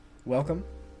Welcome,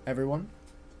 everyone,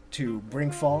 to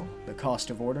Brinkfall, the Cost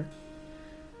of Order.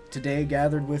 Today,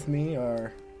 gathered with me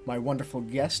are my wonderful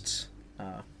guests.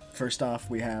 First off,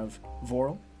 we have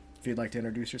Vorl, if you'd like to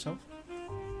introduce yourself.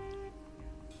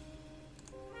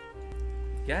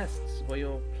 Guests? What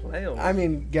you play on? I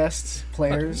mean, guests,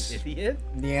 players, Idiot?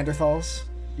 Neanderthals.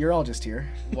 You're all just here.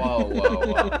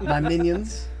 Whoa. My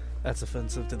minions. That's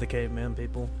offensive to the caveman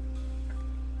people.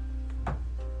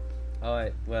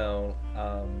 Alright, well,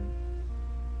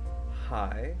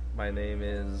 hi, my name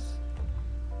is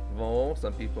Vol.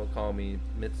 Some people call me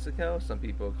Mitsuko, some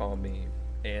people call me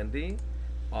Andy.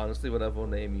 Honestly, whatever will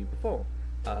name you before.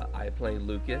 I play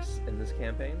Lucas in this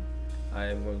campaign. I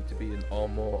am going to be an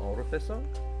all-more artificer.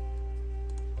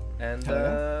 And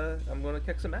I'm going to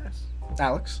kick some ass.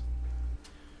 Alex.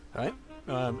 Hi,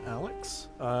 I'm Alex.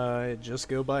 I just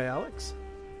go by Alex.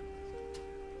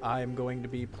 I'm going to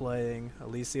be playing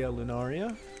Alicia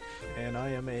Lunaria, and I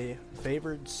am a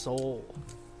favored soul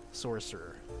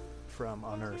sorcerer from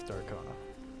Unearthed Arcana.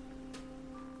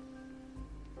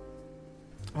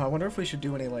 Oh, I wonder if we should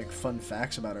do any, fun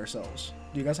facts about ourselves.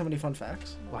 Do you guys have any fun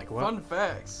facts? Like what? Fun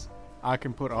facts. I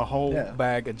can put a whole Yeah.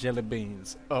 bag of jelly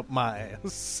beans up my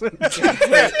ass.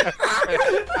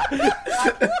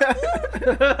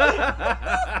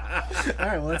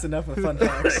 Alright, well, that's enough of fun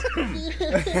facts.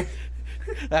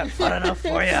 That's fun enough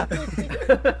for you.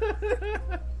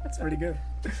 That's pretty good.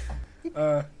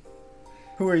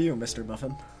 Who are you, Mr.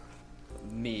 Muffin?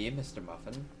 Me, Mr.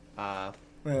 Muffin.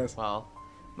 Yes. Well,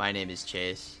 my name is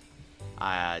Chase.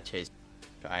 Chase.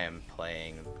 I am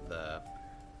playing the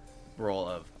role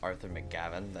of Arthur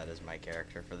McGavin. That is my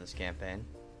character for this campaign.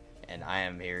 And I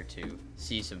am here to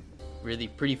see some really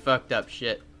pretty fucked up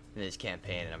shit in this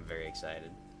campaign, and I'm very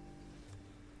excited.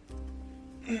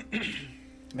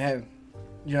 Man,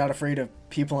 you're not afraid of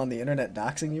people on the internet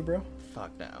doxing you, bro?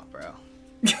 Fuck no, bro.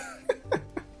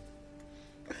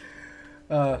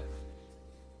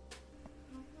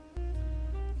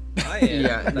 I am.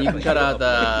 Yeah, you can cut out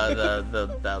the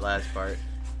that last part.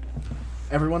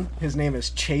 Everyone, his name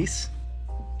is Chase.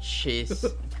 Chase.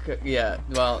 Yeah,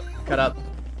 well, cut out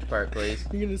the part, please.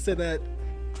 You're gonna say that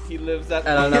He lives at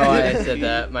I don't know why I said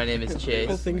that. My name is whole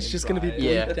Chase. thing's just gonna be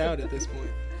Yeah. bleeped out at this point.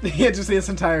 Yeah, just this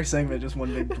entire segment, just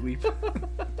one big bleep.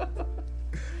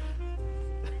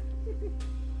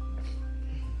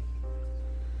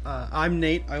 I'm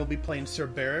Nate. I will be playing Sir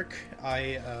Barrick.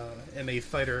 I am a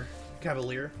fighter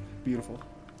cavalier. Beautiful.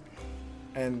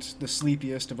 And the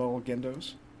sleepiest of all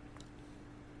Gendos.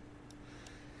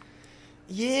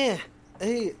 Yeah.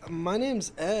 Hey, my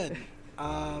name's Ed.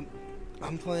 I'm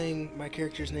playing. My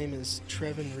character's name is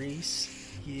Trevin Reese.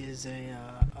 He is a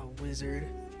wizard,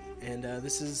 and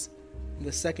this is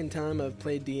the second time I've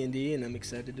played D&D, and I'm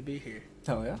excited to be here.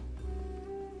 Hell yeah.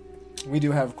 We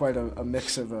do have quite a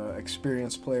mix of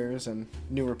experienced players and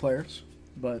newer players,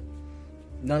 but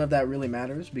none of that really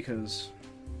matters because,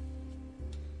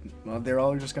 well, they're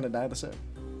all just going to die the same.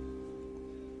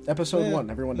 Episode Yeah. 1,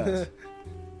 everyone dies.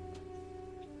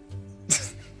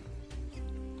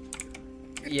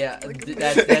 Yeah,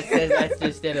 that's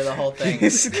just it of the whole thing.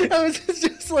 I was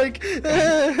just like,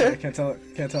 I can't tell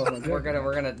if I'm We're good.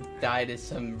 gonna die to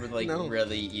some No.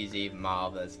 really easy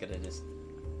mob that's gonna just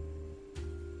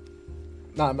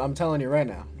No, I'm telling you right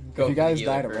now. Go If you for the guys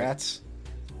healer die to first. rats,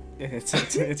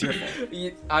 it's your fault.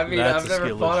 I mean, That's I've a never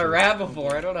skill fought a issue. rat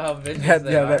before. I don't know how vicious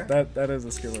they are. That is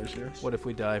a skill issue. What if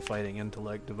we die fighting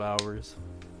intellect devourers?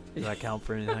 Does that count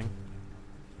for anything?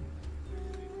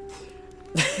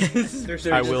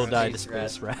 I will die to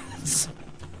space rats.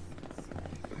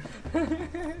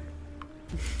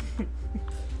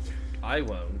 I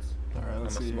won't. Alright,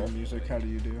 let's I'm a see small your music. boy. How do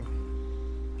you do?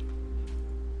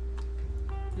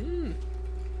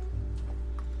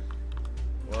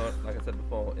 Well, like I said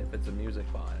before, if it's a music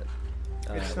bot,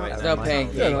 It's right not- No now-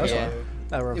 pancake. Yeah, no, that's Yeah,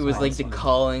 fine. it was like the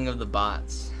calling of the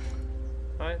bots.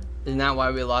 Right? Isn't that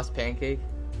why we lost pancake?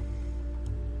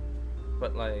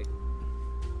 But like,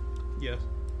 Yes.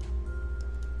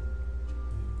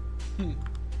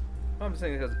 I'm just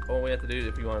saying because all we have to do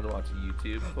if you wanted to watch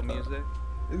YouTube for music.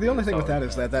 The only thing with Sorry, that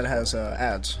is that has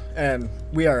ads, and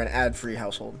we are an ad-free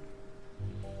household.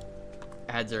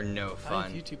 Ads are no I have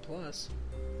fun YouTube Plus.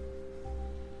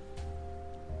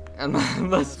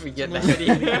 unless we get that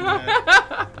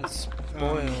video.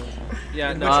 Spoiled.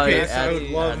 Yeah, In no, which yeah, case, I would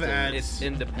ads- love ads- ads. it's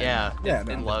independent. Yeah, Yeah, It's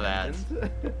no. love ads.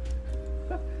 independent.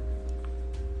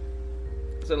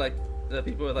 So like the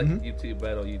people with like YouTube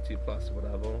Red or YouTube Plus or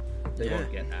whatever, they Yeah.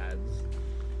 won't get ads.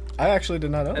 I actually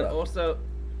did not know And that. also,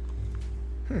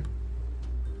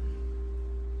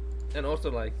 and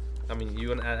also like, I mean,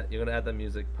 you're gonna add the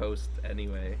music post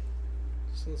anyway.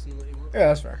 Just listen to what you want. Yeah,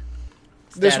 that's fair.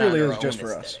 This stand on really our is just own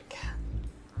for us. aesthetic.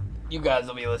 You guys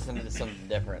will be listening to something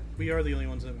different. We are the only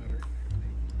ones that matter.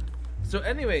 So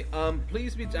anyway,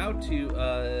 please reach out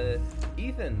to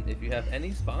Ethan if you have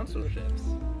any sponsorships.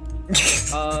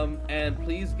 And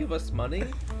please give us money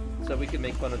so we can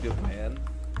make fun of your plan.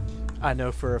 I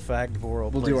know for a fact Voral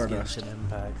We'll plays do our best. Genshin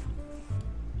Impact.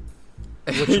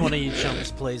 Which one of you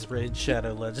chumps plays Raid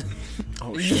Shadow Legend?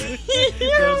 Oh shit!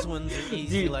 Those ones are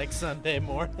easy like Sunday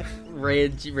morning.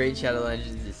 Raid Shadow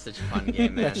Legends is such a fun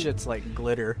game, man. That shit's like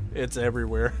glitter. It's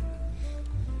everywhere.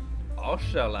 I'll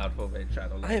shell out for Raid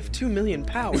Shadow. I have 2 million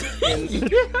power. And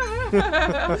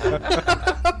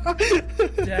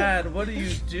Dad, what are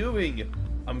you doing?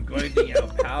 I'm grinding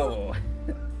out power.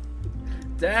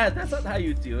 Dad, that's not how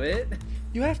you do it.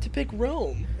 you have to pick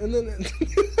Rome, and then.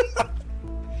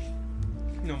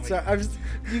 No, my So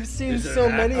you've seen Is there so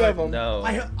an many act- of them. No.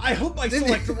 I hope I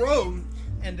select Rome.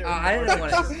 And I didn't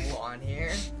want to go on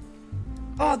here.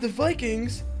 Oh, the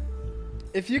Vikings.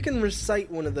 If you can recite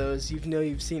one of those,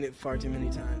 you've seen it far too many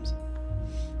times.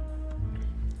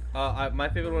 My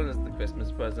favorite one is the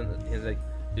Christmas present. He's like,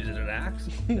 is it an axe?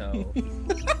 No.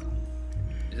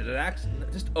 Is it an axe? No,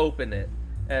 just open it.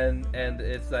 And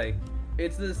it's like,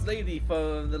 it's this lady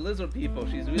from the lizard people.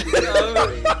 She's really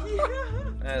good.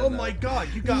 Oh my god,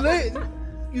 you got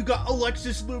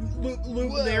Alexis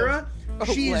Luminera?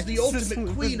 She is the Alexis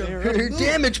ultimate queen of Luminera. Her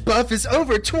damage buff is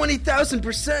over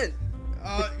 20,000%.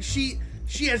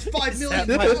 She has 5 million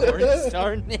That's my power. porn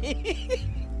star name.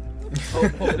 Oh,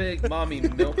 big mommy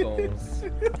milkles.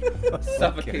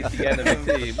 Suffocate the enemy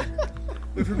team.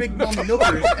 With her big mommy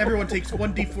milkers, everyone takes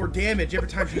 1d4 damage every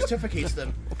time she suffocates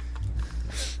them.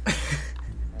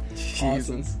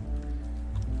 Jesus.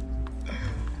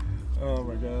 Oh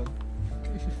my god.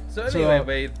 So So, anyway,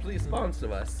 Wade, please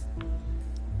sponsor us.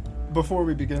 Before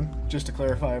we begin, just to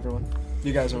clarify, everyone,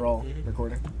 you guys are all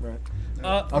recording, right?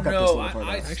 I'll cut this no, little part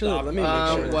I out. Actually, stopped. let me make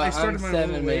sure. Well, I I'm started mine a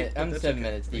 7 little minutes. late, but I'm that's 7 okay.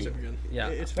 minutes deep. It's good. Yeah.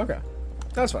 It's Okay,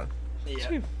 that's fine.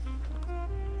 Yeah.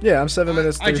 Yeah, I'm 7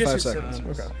 minutes, I just 35 hit seconds. 7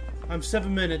 minutes. Okay. I'm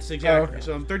 7 minutes exactly, okay.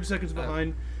 so I'm 30 seconds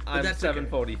behind. But I'm that's okay.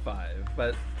 7:45,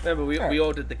 but remember we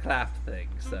all did the clap thing,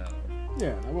 so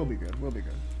Yeah, we'll be good. We'll be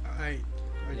good. I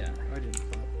Yeah. didn't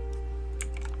clap.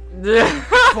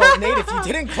 Well, Nate, if you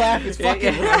didn't clap, it's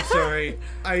fucking. I'm sorry.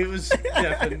 I was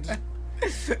deafened.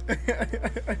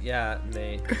 yeah,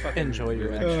 Nate. fucking Enjoy your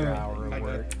ruined extra it. hour I of got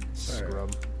work. it.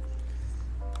 Scrub.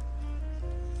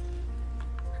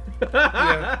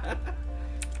 Yeah.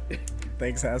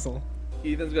 Thanks, Hassel.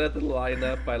 Ethan's gonna have to line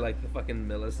up by like the fucking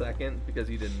millisecond because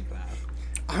you didn't clap.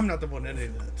 I'm not the one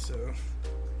editing that, so.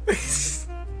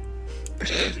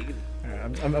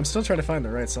 Alright, I'm still trying to find the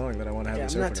right song that I want to have Yeah,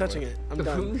 this I'm not opening touching with. it. I'm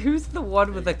done. Who's the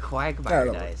one with the quagmire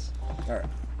don't dice? Alright.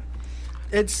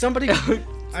 It's somebody.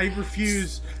 I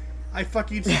refuse. I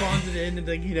fucking spawned it in and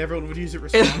thinking everyone would use it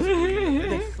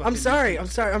responsibly. I'm sorry. I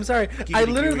Giggity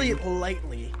literally gooey.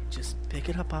 lightly just pick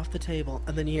it up off the table,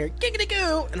 and then you hear giggity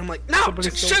goo, and I'm like, no, Somebody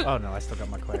just still- shoot. Oh no, I still got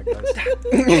my quag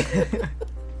dice.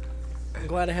 I'm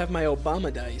glad I have my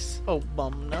Obama dice. Oh,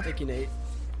 bum. No. Thank you, Nate.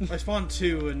 I spawned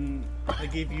 2 and I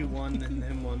gave you 1 and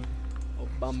him 1.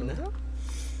 Obama.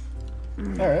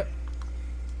 Alright,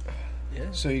 Yeah.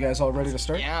 so you guys all ready to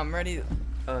start? Yeah, I'm ready.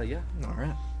 Yeah.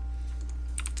 Alright.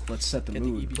 Let's set the Get the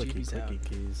mood. EBGBs out. Clicky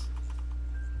keys.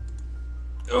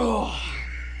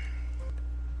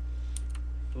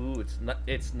 Ooh,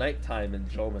 it's nighttime in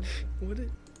Germany. What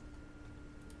it?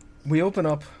 We open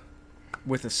up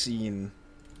with a scene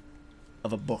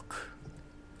of a book.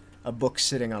 A book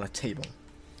sitting on a table.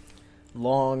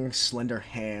 Long, slender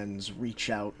hands reach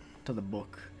out to the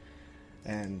book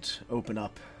and open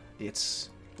up its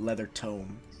leather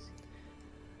tome.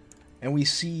 And we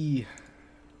see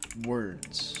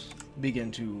words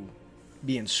begin to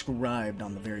be inscribed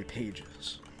on the very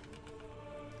pages.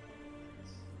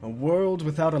 A world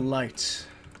without a light,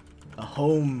 a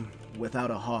home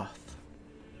without a hearth,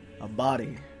 a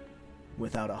body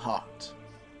without a heart.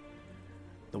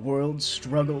 The world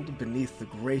struggled beneath the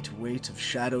great weight of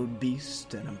shadowed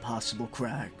beast and impossible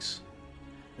crags.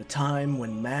 A time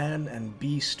when man and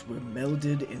beast were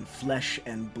melded in flesh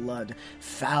and blood,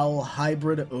 foul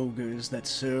hybrid ogres that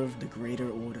served the greater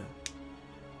order.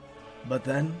 But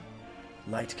then,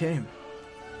 light came,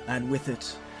 and with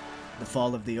it, the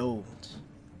fall of the old.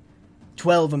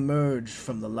 12 emerged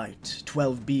from the light,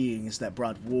 12 beings that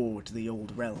brought war to the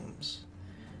old realms.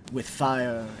 With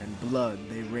fire and blood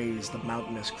they raised the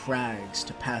mountainous crags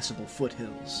to passable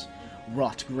foothills,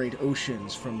 wrought great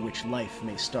oceans from which life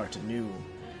may start anew,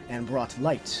 and brought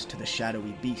light to the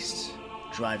shadowy beasts,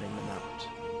 driving them out.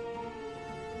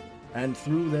 And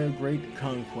through their great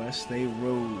conquest, they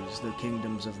rose the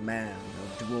kingdoms of man,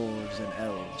 of dwarves and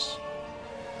elves,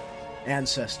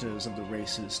 ancestors of the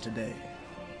races today.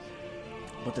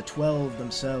 But the 12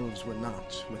 themselves were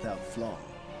not without flaw.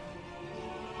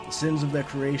 The sins of their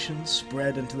creation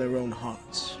spread into their own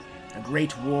hearts. A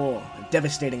great war, a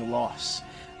devastating loss.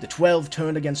 The 12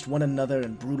 turned against one another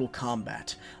in brutal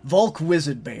combat. Volk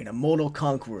Wizardbane, a mortal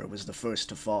conqueror, was the first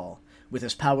to fall. With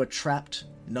his power trapped,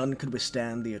 none could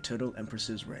withstand the Eternal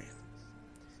Empress's reign.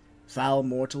 Foul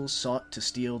mortals sought to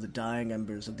steal the dying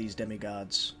embers of these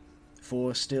demigods,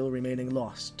 4 still remaining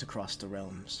lost to cross the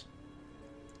realms.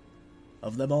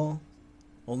 Of them all,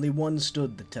 only one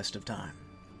stood the test of time.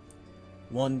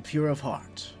 One pure of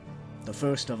heart, the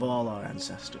first of all our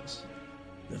ancestors,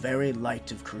 the very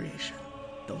light of creation,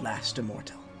 the last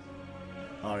immortal,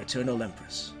 our Eternal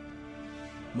Empress,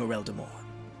 Morel de Mor.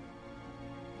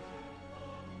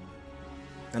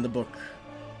 And the book,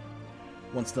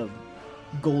 once the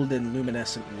golden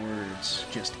luminescent words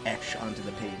just etch onto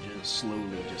the pages,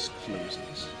 slowly just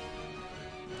closes.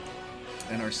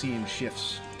 And our scene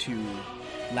shifts to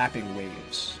lapping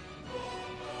waves.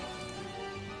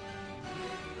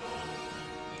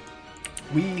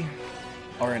 We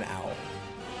are an owl.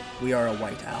 We are a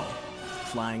white owl,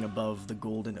 flying above the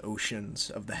golden oceans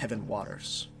of the heaven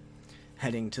waters,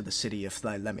 heading to the city of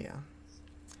Thylemia.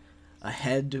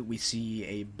 Ahead, we see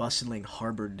a bustling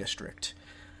harbor district.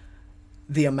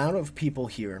 The amount of people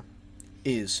here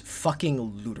is fucking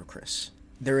ludicrous.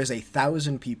 There is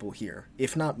 1,000 people here,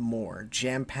 if not more,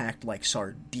 jam-packed like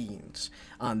sardines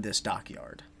on this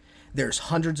dockyard. There's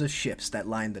hundreds of ships that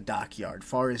line the dockyard,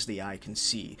 far as the eye can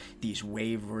see, these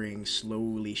wavering,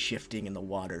 slowly shifting in the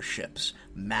water ships,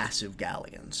 massive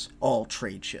galleons, all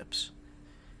trade ships.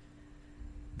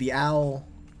 The owl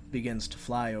begins to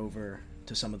fly over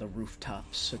to some of the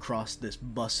rooftops across this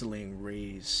bustling,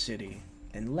 raised city,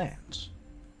 and lands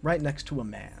right next to a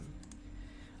man.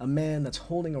 A man that's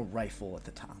holding a rifle at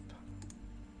the top.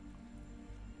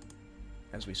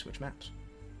 As we switch maps.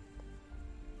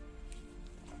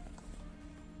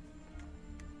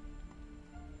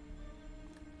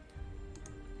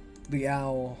 The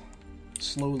owl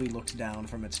slowly looks down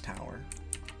from its tower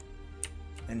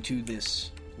and to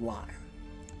this line.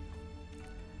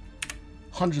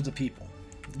 Hundreds of people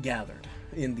gathered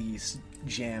in these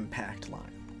jam-packed line.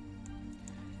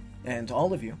 And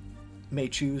all of you may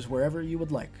choose wherever you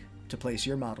would like to place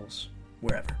your models,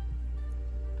 wherever.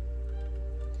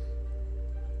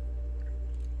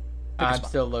 I'm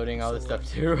still loading all this stuff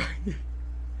too.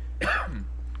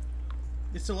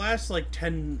 It's the last like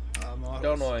 10 models.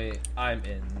 Don't worry, I'm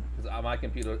in because my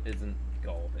computer isn't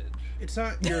garbage. It's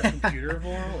not your computer,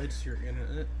 Voral. It's your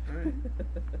internet. All right.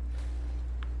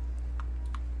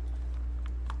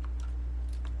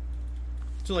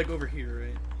 So like over here,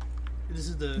 right? This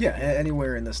is the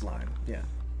anywhere in this line. Yeah.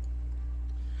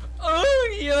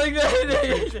 Oh, you like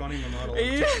that? Spawning the model.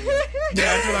 Yeah,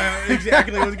 that's what I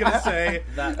exactly was gonna say.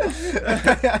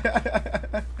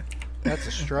 That's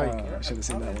a strike. I should have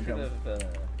seen that one coming.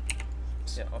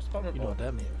 Yeah, I'll spawn it. You know what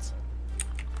that means.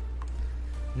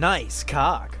 Nice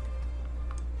cock.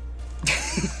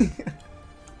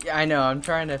 Yeah, I know. I'm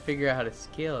trying to figure out how to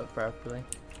scale it properly.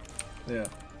 Yeah.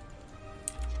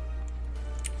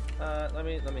 Let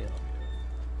me help you.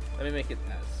 Let me make it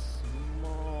as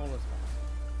small as possible.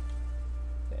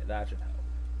 Okay, that should help.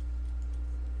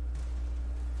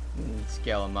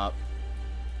 Scale them up.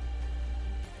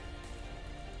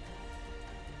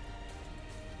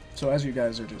 So as you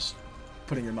guys are just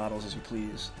putting your models as you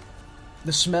please,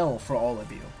 the smell for all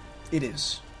of you, it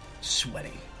is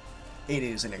sweaty. It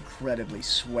is an incredibly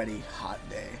sweaty, hot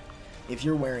day. If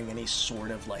you're wearing any sort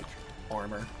of like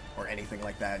armor or anything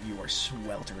like that, you are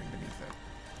sweltering beneath it.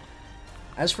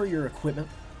 As for your equipment,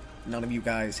 none of you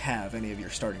guys have any of your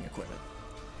starting equipment.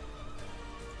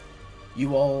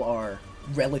 You all are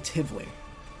relatively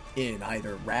in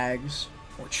either rags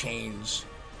or chains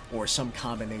or some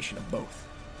combination of both.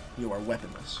 You are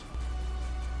weaponless.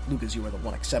 Lucas, you are the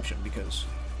one exception because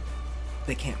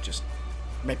they can't just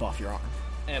rip off your arm.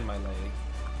 And my leg.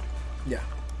 Yeah.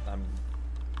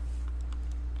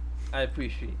 I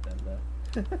appreciate them though.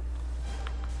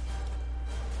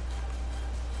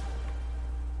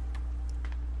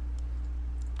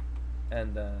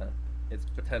 And it's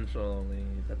potential only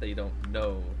that they don't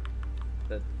know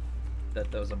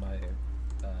that those are my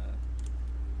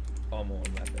armor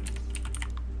and weapons.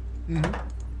 Mm-hmm.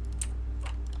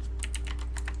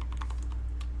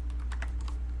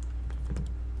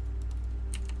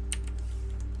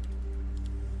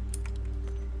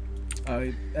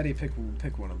 Eddie, pick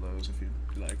one of those if you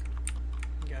like.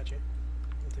 Gotcha.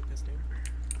 I'll take this down.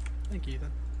 Thank you,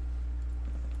 then.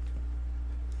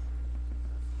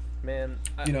 Man,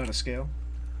 You know how to scale?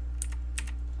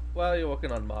 while you're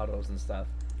working on models and stuff,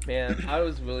 man, I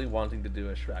was really wanting to do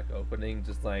a Shrek opening,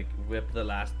 just like rip the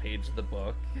last page of the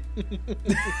book. It's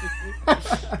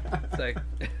like,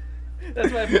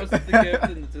 that's why I posted the gift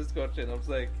in the Discord channel. I was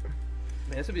like,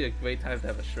 man, this would be a great time to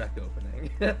have a Shrek opening.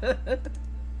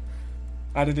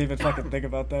 I didn't even fucking think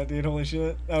about that, dude. Holy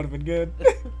shit. That would have been good.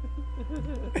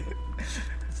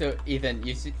 So Ethan,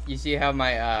 you see how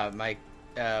my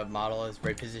model is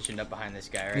right positioned up behind this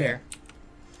guy right here.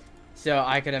 So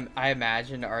I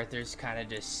imagine Arthur's kind of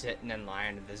just sitting in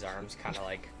line with his arms kind of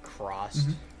like crossed,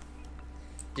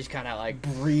 just kind of like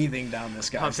Breathing down this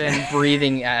guy's pumping, neck.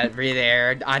 breathing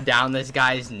air down this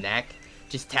guy's neck,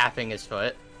 just tapping his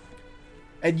foot.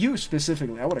 And you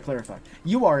specifically, I want to clarify,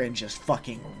 you are in just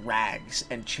fucking rags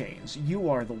and chains. You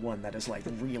are the one that is, like,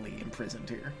 really imprisoned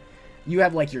here. You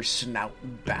have, like, your snout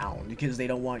bound because they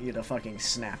don't want you to fucking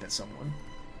snap at someone.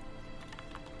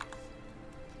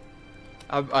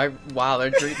 Wow,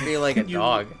 they're treating me like a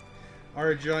dog.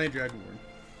 Are a giant dragonborn.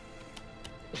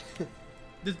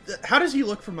 How does he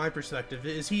look from my perspective?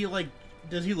 Is he like?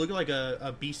 Does he look like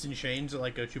a beast in chains,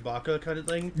 like a Chewbacca kind of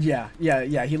thing? Yeah.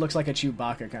 He looks like a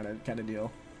Chewbacca kind of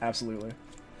deal. Absolutely.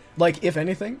 Like, if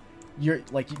anything, you're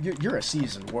a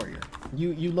seasoned warrior.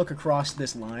 You look across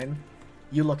this line,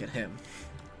 you look at him.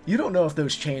 You don't know if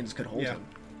those chains could hold him.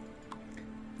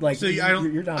 Like, so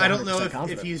you're not I don't know 100%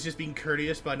 if he's just being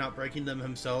courteous by not breaking them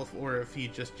himself, or if he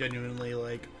just genuinely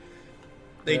like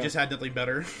they just had nothing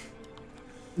better.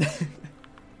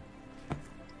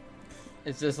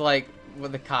 It's just like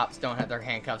when the cops don't have their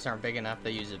handcuffs aren't big enough,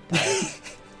 they use a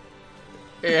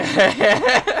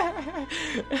tie.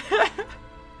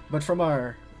 But from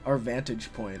our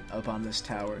vantage point up on this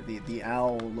tower, the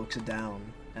owl looks down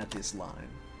at this line.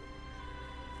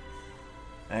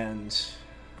 And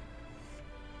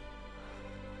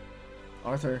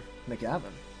Arthur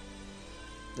McGavin,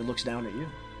 it looks down at you.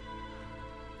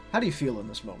 How do you feel in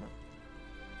this moment?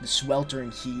 The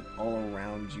sweltering heat all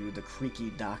around you, the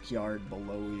creaky dockyard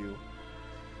below you,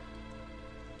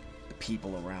 the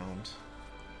people around.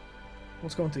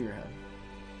 What's going through your head?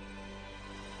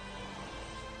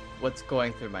 What's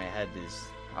going through my head is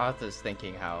Arthur's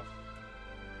thinking how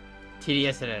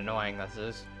tedious and annoying this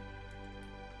is.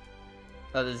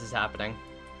 That this is happening.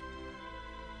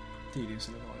 Tedious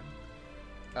and annoying.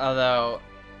 Although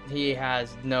he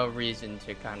has no reason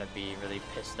to kind of be really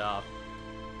pissed off.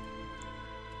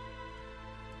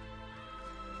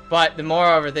 But the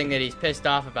moreover thing that he's pissed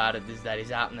off about it is that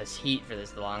he's out in this heat for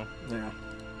this long. Yeah.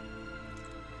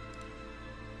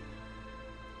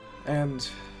 And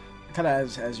kind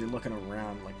of as you're looking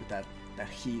around, like with that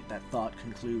heat, that thought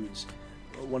concludes,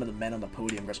 one of the men on the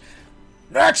podium goes,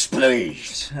 "Next,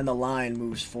 please!" And the line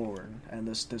moves forward, and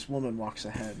this woman walks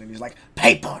ahead, and he's like,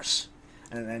 "Papers!"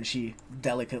 And then she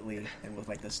delicately, and with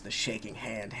like this shaking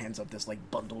hand, hands up this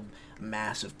like bundled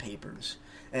mass of papers.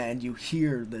 And you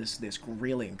hear this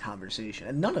grilling conversation.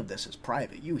 And none of this is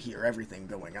private. You hear everything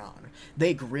going on.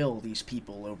 They grill these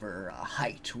people over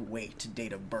height, weight,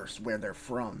 date of birth, where they're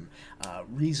from,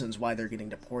 reasons why they're getting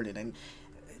deported. And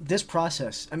this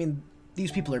process, I mean,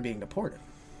 these people are being deported.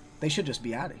 They should just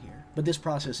be out of here. But this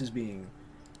process is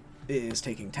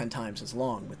taking 10 times as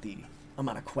long with the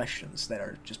amount of questions that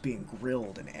are just being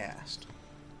grilled and asked.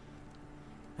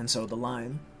 And so the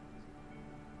line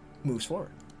moves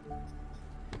forward.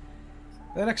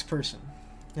 The next person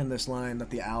in this line that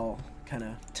the owl kind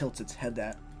of tilts its head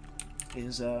at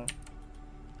is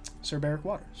Sir Barrick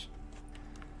Waters.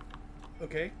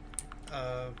 Okay.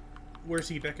 Where's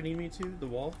he beckoning me to? The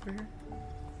wall over here?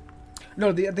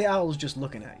 No, the owl's just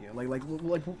looking at you. Like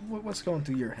what's going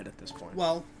through your head at this point?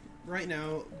 Well, right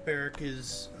now, Barrick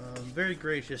is very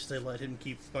gracious. They let him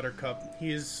keep Buttercup.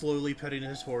 He is slowly petting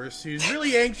his horse, who's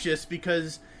really anxious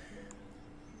because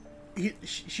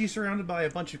she's surrounded by a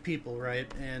bunch of people, right?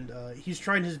 And he's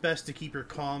trying his best to keep her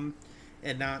calm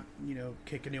and not,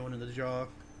 kick anyone in the jaw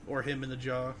or him in the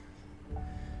jaw.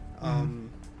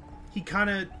 He kind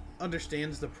of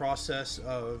understands the process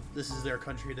of this is their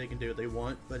country, they can do what they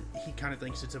want, but he kind of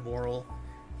thinks it's immoral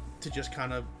to just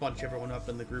kind of bunch everyone up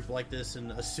in the group like this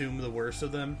and assume the worst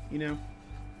of them,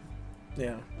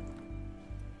 Yeah.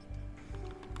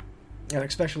 And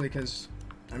especially because,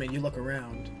 I mean, you look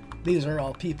around, these are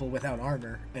all people without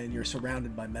armor, and you're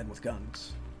surrounded by men with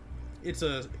guns. It's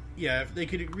if they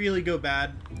could really go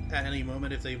bad at any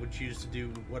moment if they would choose to do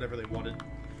whatever they wanted.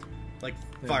 Like,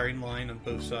 firing line on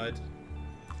both sides.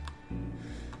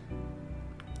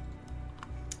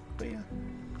 But yeah.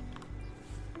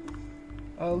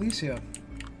 Alicia,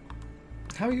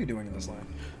 how are you doing in this line?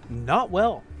 Not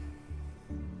well.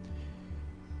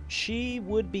 she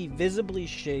would be visibly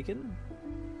shaken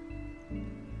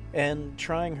and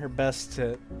trying her best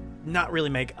to not really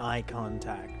make eye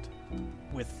contact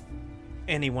with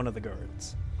any one of the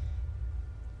guards.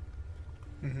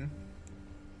 Mm-hmm.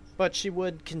 But she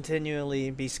would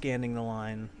continually be scanning the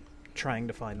line, trying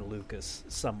to find Lucas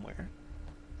somewhere.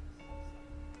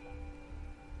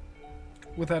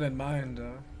 With that in mind,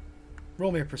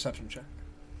 roll me a perception check.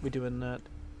 We doing that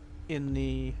in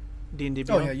the D&D Oh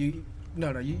Beyond? yeah,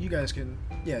 you guys can.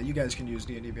 Yeah, you guys can use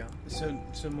D&D Beyond.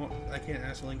 So more, I can't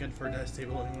ask Lincoln for a dice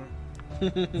table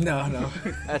anymore. No.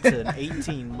 That's an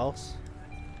 18, boss.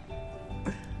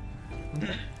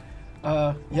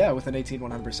 Yeah, with an 18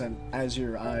 100%, as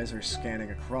your eyes are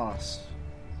scanning across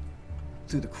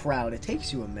through the crowd, it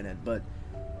takes you a minute, but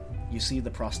you see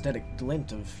the prosthetic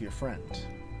glint of your friend.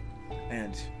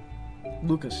 And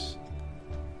Lucas,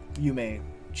 you may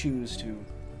choose to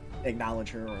acknowledge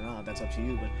her or not, that's up to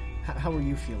you, but how are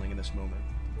you feeling in this moment?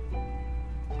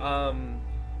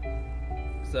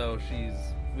 So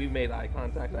we made eye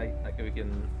contact. We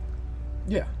can.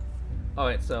 Yeah.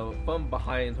 Alright, so from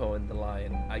behind her in the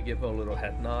line, I give her a little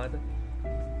head nod,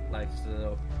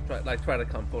 try to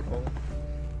comfort her.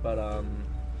 But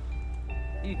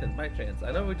Ethan, by chance,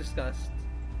 I know we discussed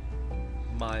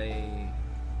my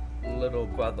little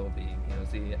brother being here.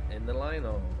 Is he in the line,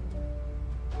 or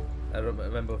I don't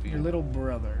remember if Your little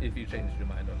brother. if you changed your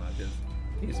mind or not, because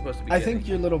he's supposed to be. I think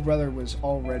your little brother was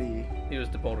already. he was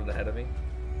deported ahead of me.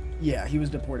 Yeah, he was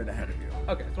deported ahead of you.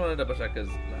 Okay, just wanted to double check because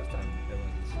last time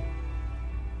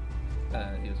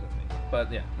he was with me.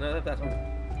 But yeah, no, that's fine.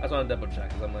 I just wanted to double check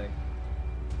because I'm like,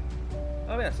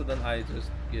 oh yeah. So then I just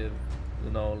give a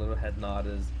little head nod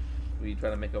as we try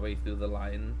to make our way through the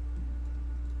line,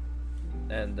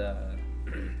 and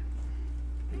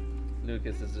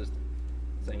Lucas is just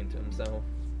saying to himself,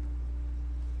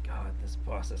 "God, this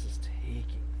process is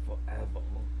taking forever."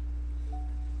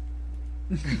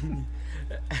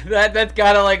 That's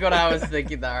kind of like what I was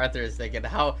thinking. That Arthur is thinking.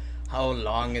 How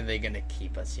long are they gonna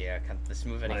keep us here? Can't this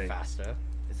move any Like, faster?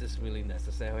 Is this really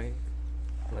necessary?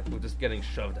 Like, we're just getting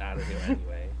shoved out of here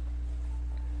anyway.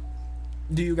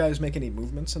 Do you guys make any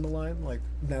movements in the line, like,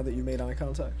 now that you made eye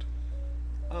contact?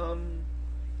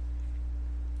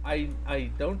 I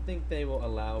don't think they will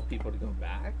allow people to go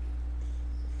back.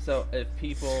 So if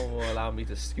people will allow me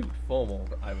to scoot forward,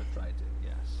 I would try to,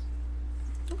 yes.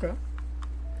 Okay.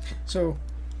 So,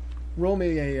 roll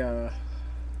me a,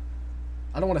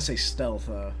 I don't want to say stealth,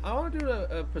 I want to do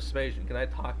a persuasion. Can I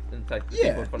talk and like the Yeah,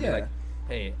 people in front of me, yeah. like,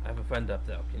 hey, I have a friend up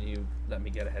there. Can you let me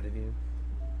get ahead of you?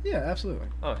 yeah, absolutely.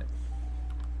 Alright.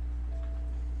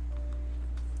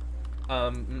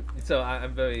 So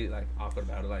I'm very, like, awkward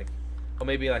about it, like, or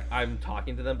maybe, like, I'm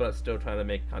talking to them, but still trying to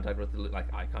make contact with,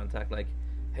 like, eye contact, like,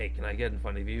 hey, can I get in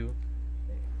front of you?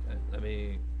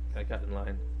 Hey, can I cut in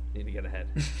line? Need to get ahead.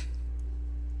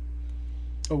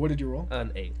 Oh, what did you roll?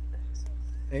 An 8.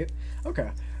 8?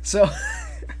 Okay. So,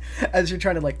 as you're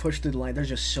trying to, like, push through the line, there's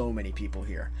just so many people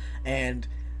here. And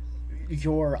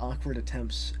your awkward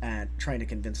attempts at trying to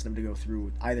convince them to go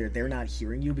through, either they're not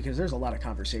hearing you, because there's a lot of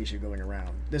conversation going around.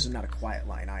 This is not a quiet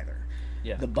line either.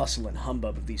 Yeah. The bustle and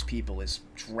humbug of these people is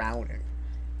drowning.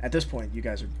 At this point, you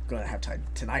guys are going to have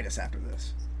tinnitus after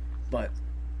this. But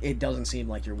it doesn't seem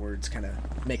like your words kind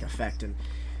of make effect, and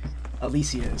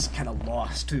Alicia is kind of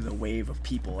lost to the wave of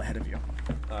people ahead of you.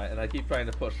 Alright, and I keep trying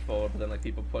to push forward, but then, like,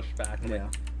 people push back. I'm Yeah.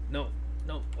 like,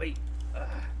 no, wait.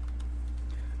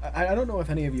 I don't know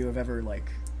if any of you have ever,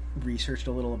 like, researched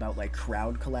a little about, like,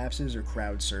 crowd collapses or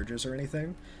crowd surges or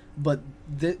anything, but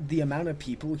the amount of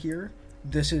people here,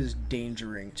 this is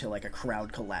endangering to, like, a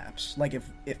crowd collapse. Like,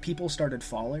 if people started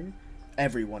falling,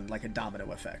 everyone, like a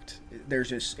domino effect.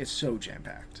 It's so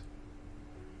jam-packed.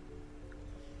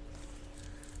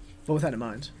 But with that in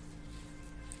mind,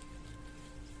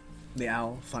 the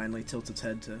owl finally tilts its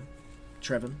head to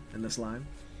Trevin in this line.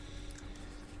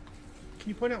 Can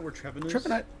you point out where Trevin is?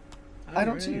 Trevin, I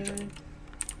don't see you, Trevin.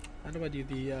 How do I do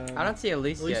the? I don't see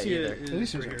Alicia either. is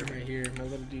Alicia's right right here. Right here, my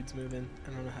little dude's moving. I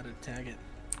don't know how to tag it.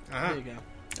 Ah. There you go.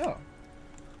 Oh.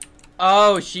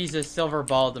 Oh, she's a silver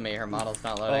ball to me. Her model's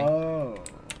not loading. Oh,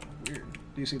 weird.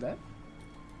 Do you see that?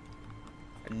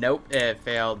 Nope, it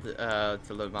failed to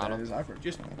load model. That is awkward.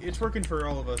 It's working for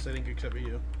all of us, I think, except for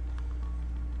you.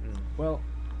 Well,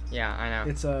 Yeah, I know.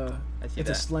 it's I see a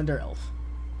that. slender elf.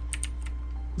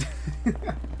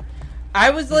 I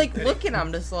was like looking.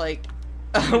 I'm just like,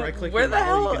 Right-click where your the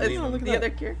model, hell you can is name him. the other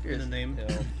In characters? the name. You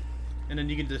know, And then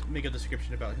you can just make a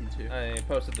description about him, too. I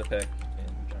posted the pic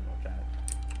in general chat.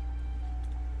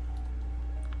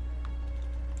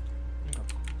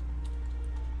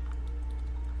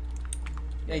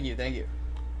 Thank you.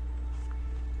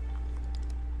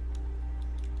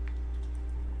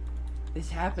 This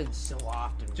happens so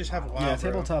often. Just have a Yeah, while,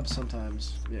 bro. tabletops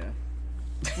sometimes. Yeah.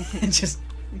 Just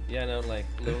Yeah, no, like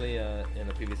literally in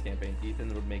a previous campaign,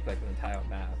 Ethan would make like an entire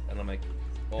map, and I'm like,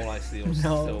 all I see was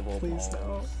no, silver please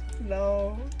balls. don't.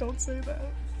 No, don't say that.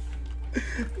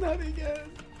 Not again.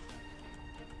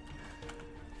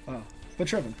 Oh, but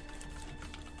Trevin,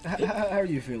 how are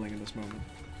you feeling in this moment?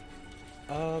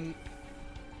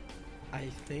 I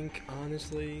think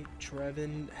honestly,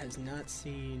 Trevin has not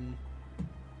seen.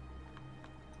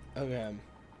 Okay,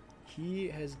 he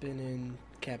has been in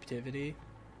captivity.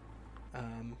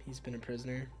 He's been a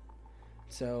prisoner,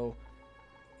 so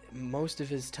most of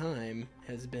his time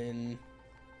has been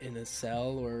in a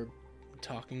cell or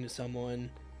talking to someone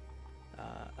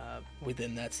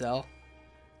within that cell.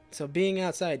 So being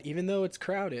outside, even though it's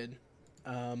crowded,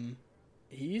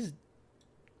 he's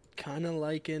kind of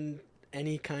liking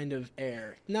any kind of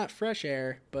air. Not fresh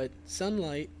air, but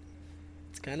sunlight.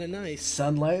 It's kind of nice.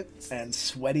 Sunlight and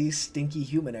sweaty, stinky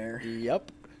human air.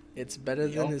 Yep. It's better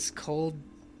than Yup. his cold,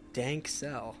 dank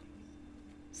cell.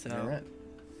 So All right.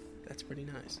 that's pretty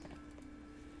nice.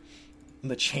 And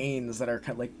the chains that are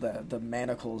kind of like the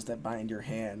manacles that bind your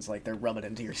hands, like they're rubbing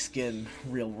into your skin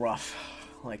real rough.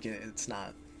 Like it's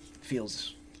not,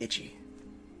 feels itchy.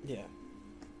 Yeah.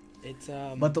 It's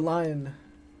But the line,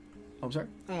 oh, I'm sorry.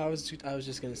 I was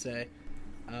just gonna say,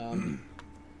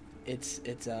 it's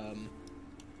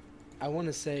I want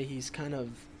to say he's kind of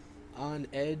on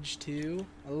edge too,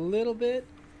 a little bit,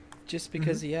 just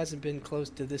because he hasn't been close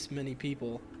to this many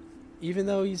people, even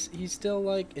though he's still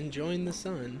like enjoying the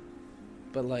sun,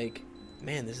 but like,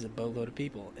 man, this is a boatload of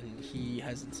people, and he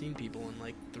hasn't seen people in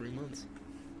like 3 months,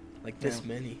 like this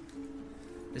many.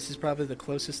 This is probably the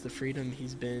closest to freedom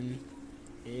he's been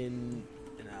in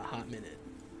a hot minute.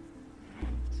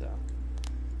 So,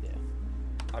 yeah.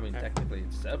 I mean, technically,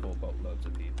 it's several boatloads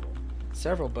of people.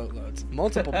 Several boatloads.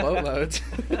 Multiple boatloads.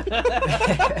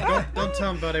 Don't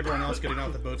tell him about everyone else getting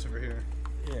off the boats over here.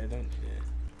 Yeah, don't.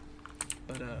 Yeah.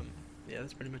 But yeah,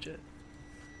 that's pretty much it.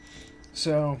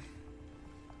 So,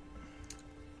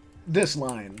 this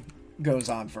line goes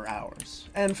on for hours.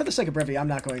 And for the sake of brevity, I'm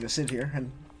not going to sit here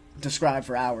and describe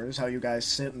for hours how you guys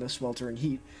sit in the sweltering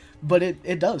heat. But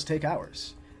it does take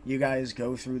hours. You guys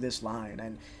go through this line,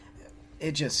 and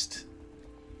it just...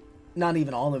 Not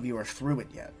even all of you are through it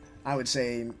yet. I would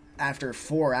say after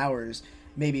 4 hours,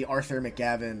 maybe Arthur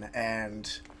McGavin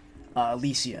and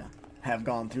Alicia have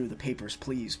gone through the Papers,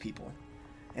 Please people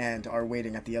and are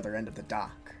waiting at the other end of the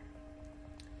dock.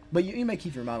 But you may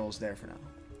keep your models there for now.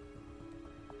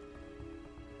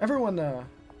 Everyone,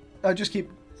 just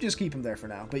keep them there for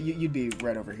now. But you'd be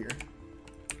right over here.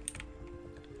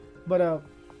 But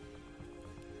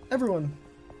everyone,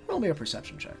 roll me a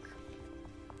perception check.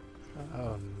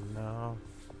 Oh no.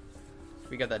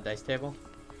 We got that dice table.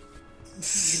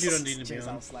 You don't need to be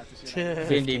on.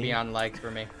 D&D Beyond likes for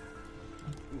me.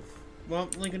 Well,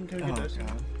 Lincoln, can we get Oh, those?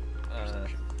 God.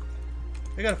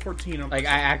 I got a 14 on. Like,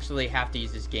 I actually have to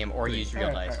use this game or use real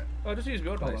Alright, dice. alright. Oh, just use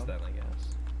real dice on. then, I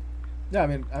guess. Yeah, I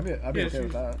mean, I'd be okay just with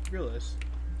use that. Realize.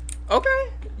 Okay.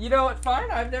 You know what?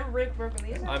 Fine. I've never broken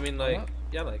these. I mean, like, What?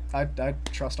 yeah, like, I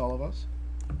trust all of us.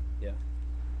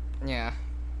 Yeah.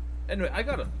 anyway, I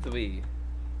got a 3.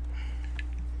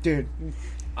 Dude,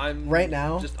 I'm right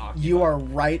now, just occupied. you are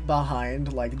right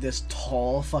behind, like, this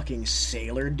tall fucking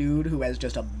sailor dude who has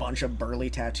just a bunch of burly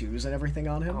tattoos and everything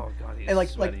on him. Oh god, he's And, like-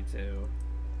 sweaty too.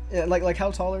 Yeah, like how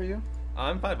tall are you?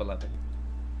 I'm 5'11".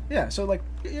 Yeah, so, like,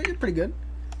 you're pretty good.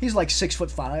 He's, like,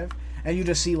 6'5", and you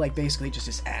just see, like, basically just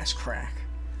his ass crack.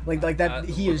 Like that,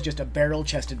 he is just a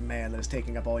barrel-chested man that is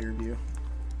taking up all your view.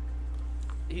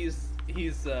 He's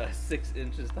 6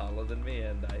 inches taller than me,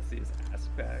 and I see his ass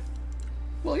crack.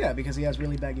 Well, yeah, because he has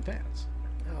really baggy pants.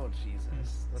 Oh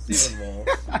Jesus, that's even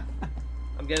worse.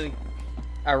 I'm getting.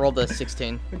 I rolled a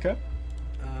 16. Okay.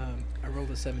 I rolled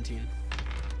a 17.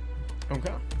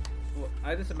 Okay. Well,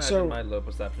 I just imagine So- my low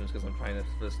perception is because I'm trying to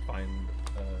just find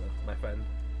my friend.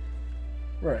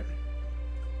 Right.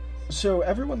 So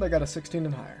everyone that got a 16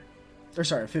 and higher, or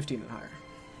sorry, 15 and higher,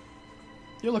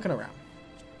 you're looking around.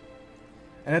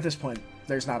 And at this point,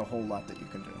 there's not a whole lot that you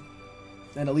can do.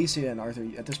 And Alicia and Arthur,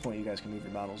 at this point, you guys can move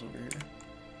your models over here.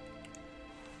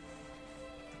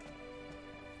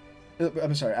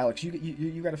 I'm sorry, Alex,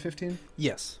 you got a 15?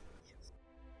 Yes.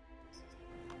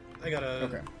 I got a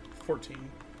Okay. 14.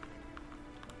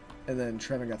 And then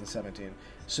Trevin got the 17.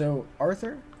 So,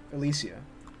 Arthur, Alicia,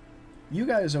 you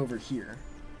guys over here,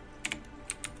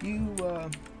 you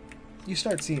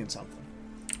start seeing something.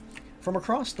 From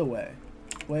across the way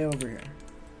over here.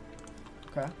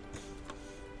 Okay?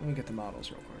 Let me get the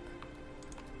models real quick.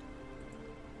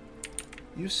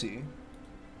 You see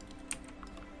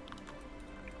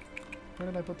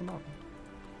Where did I put them up?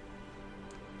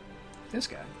 This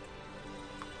guy.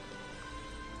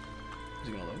 Is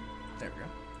he gonna load? There we go.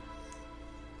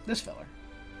 This feller.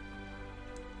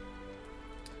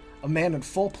 A man in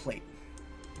full plate,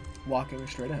 walking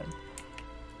straight ahead.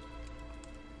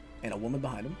 And a woman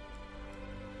behind him.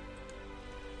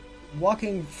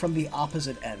 Walking from the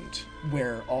opposite end,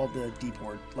 where all the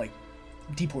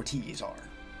deportees are.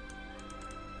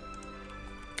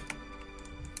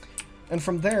 And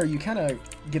from there, you kind of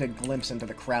get a glimpse into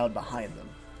the crowd behind them.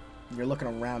 You're looking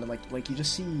around, and like you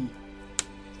just see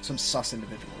some sus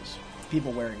individuals.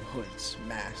 People wearing hoods,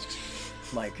 masks.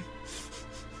 Like,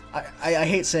 I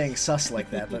hate saying sus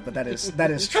like that, but that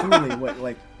is truly what,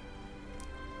 like,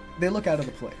 they look out of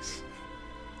the place.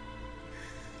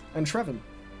 And Trevin,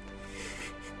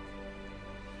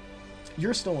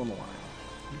 you're still on the line.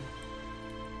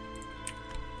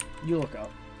 You look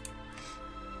up.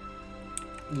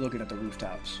 You're looking at the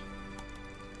rooftops.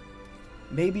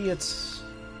 Maybe it's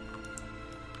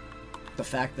the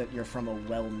fact that you're from a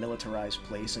well-militarized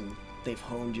place and they've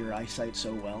honed your eyesight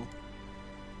so well.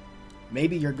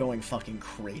 Maybe you're going fucking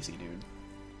crazy, dude.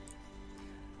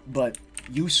 But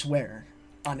you swear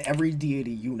on every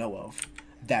deity you know of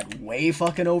that way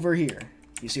fucking over here,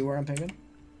 you see where I'm pinging?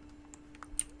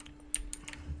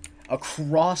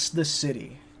 Across the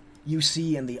city, you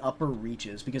see in the upper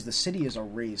reaches, because the city is a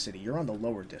raised city, you're on the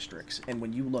lower districts, and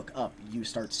when you look up, you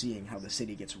start seeing how the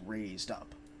city gets raised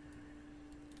up.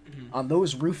 Mm-hmm. On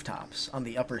those rooftops, on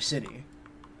the upper city,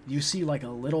 you see like a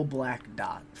little black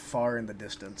dot far in the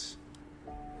distance,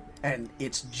 and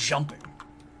it's jumping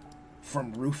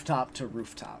from rooftop to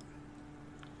rooftop,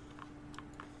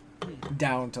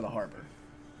 down to the harbor.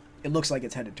 It looks like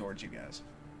it's headed towards you guys.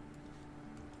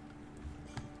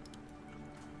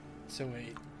 So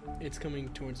wait, it's coming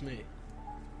towards me.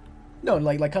 No,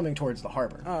 like coming towards the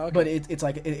harbor. Oh, okay. But it's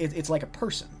like a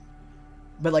person.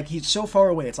 But like he's so far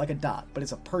away, it's like a dot. But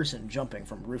it's a person jumping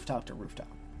from rooftop to rooftop.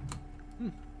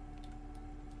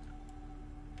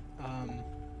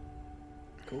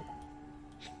 Cool.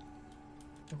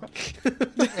 Okay.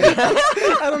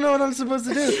 I don't know what I'm supposed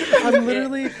to do. I'm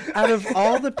literally, out of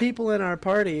all the people in our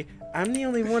party, I'm the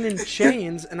only one in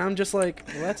chains, and I'm just like,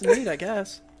 well, that's neat, I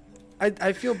guess.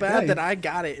 I feel bad that I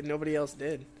got it and nobody else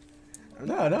did.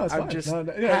 No, it's fine. I'm just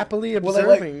yeah. happily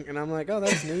observing, and I'm like, oh,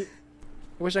 that's neat.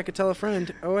 I wish I could tell a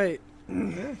friend. Oh, wait.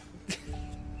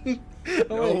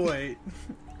 Oh, wait.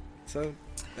 So,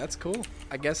 that's cool.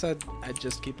 I guess I'd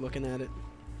just keep looking at it.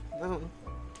 I don't know.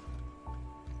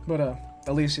 But,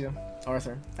 Alicia,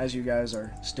 Arthur, as you guys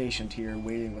are stationed here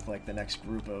waiting with, like, the next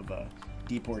group of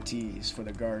deportees for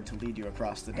the guard to lead you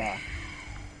across the dock,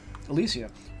 Alicia,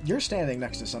 you're standing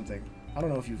next to something I don't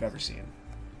know if you've ever seen.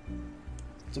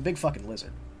 It's a big fucking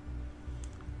lizard.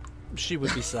 She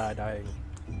would be side-eyeing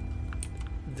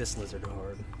this lizard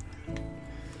hard.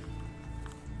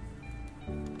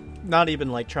 Not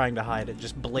even, like, trying to hide it,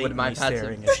 just blatantly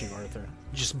staring at you, Arthur.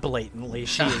 Just blatantly.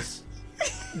 She is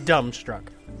dumbstruck.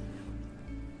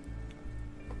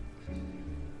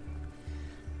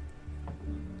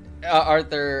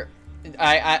 Arthur,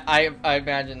 I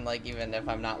imagine, like, even if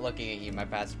I'm not looking at you, my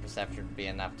passive perception would be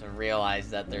enough to realize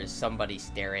that there's somebody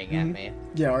staring at me.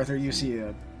 Yeah, Arthur, you see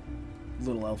a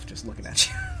little elf just looking at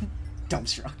you.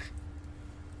 Dumbstruck.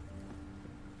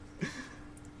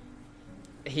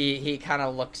 He kind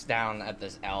of looks down at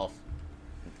this elf,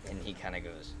 and he kind of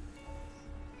goes,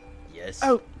 yes?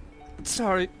 Oh,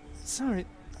 sorry.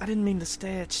 I didn't mean to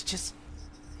stare. It's just...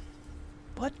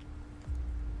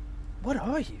 What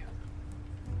are you?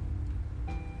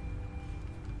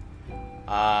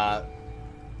 I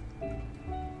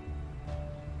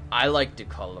like to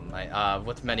call them,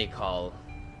 what many call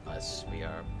us, we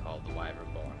are called the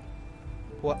Wyvernborn.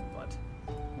 What? But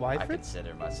Wyvern? I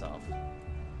consider myself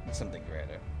something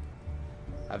greater.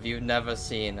 Have you never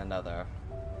seen another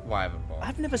Wyvernborn?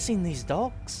 I've never seen these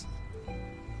dogs.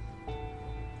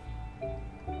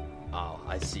 Oh,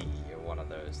 I see. You're one of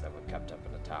those that were kept up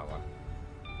in a tower.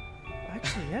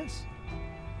 Actually, yes.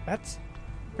 That's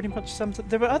pretty much something.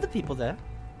 There were other people there.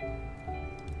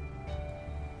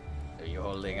 Are you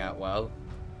holding out well?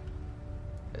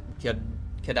 Do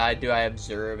I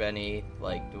observe any,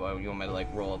 like, you want me to,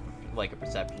 like, roll like a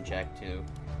perception check to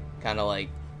kind of, like,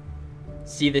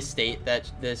 see the state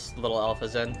that this little elf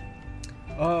is in?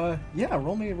 Yeah,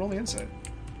 roll me insight.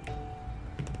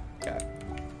 Okay.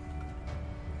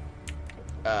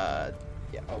 Yeah,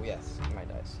 oh yes, my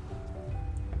dice.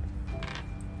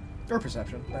 Or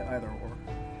perception, either or.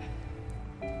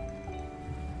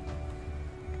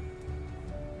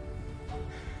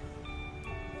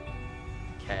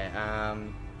 Okay,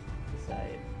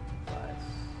 insight plus...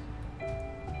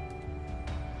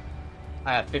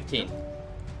 I have 15.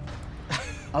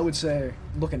 I would say,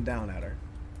 looking down at her,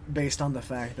 based on the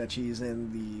fact that she's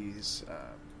in these,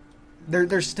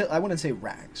 they're still, I wouldn't say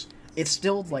rags. It's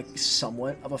still, like,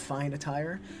 somewhat of a fine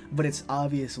attire, but it's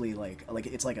obviously, like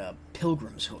it's like a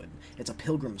pilgrim's hood. It's a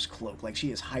pilgrim's cloak. Like,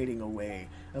 she is hiding away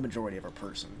a majority of her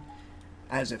person,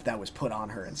 as if that was put on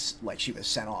her and, like, she was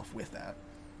sent off with that.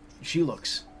 She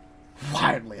looks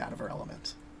wildly out of her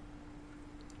element.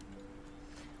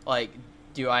 Like,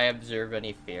 do I observe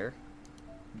any fear?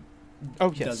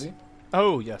 Oh, yes. Does he?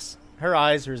 Oh, yes. Her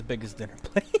eyes are as big as dinner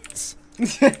plates.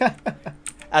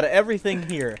 Out of everything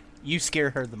here, you scare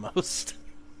her the most.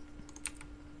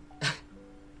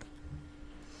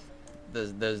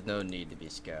 There's no need to be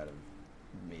scared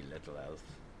of me, little elf.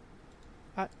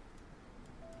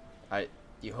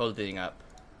 You holding up?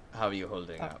 How are you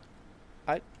holding up?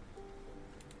 I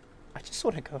just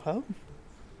want to go home.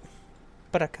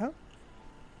 But I can't.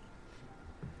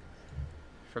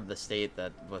 From the state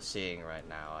that we're seeing right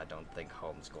now, I don't think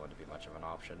home's going to be much of an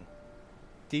option.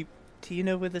 Do you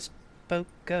know where this boat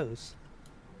goes?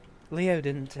 Leo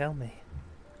didn't tell me.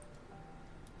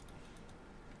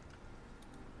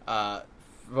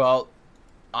 Well,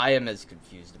 I am as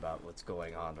confused about what's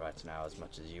going on right now as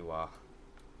much as you are.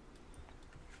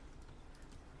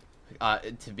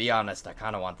 To be honest, I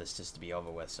kind of want this just to be over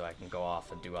with so I can go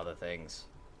off and do other things.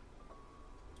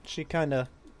 She kind of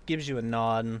gives you a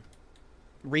nod and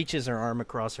reaches her arm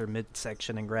across her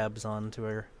midsection and grabs onto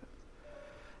her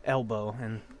elbow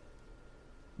and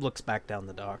looks back down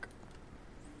the dock.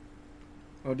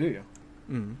 Oh, do you?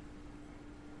 Mm.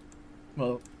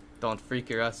 Well, Don't freak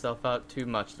yourself out too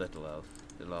much, little elf.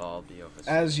 It'll all be over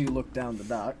soon. as you look down the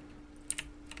dock,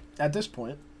 at this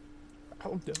point,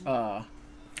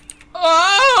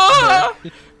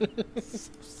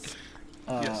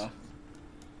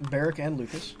 Barrick and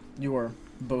Lucas, you are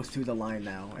both through the line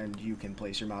now, and you can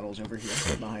place your models over here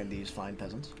behind these fine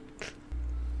peasants.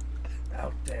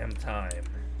 About damn time.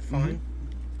 Fine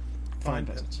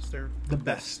peasants. They're The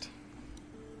best.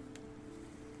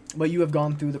 But you have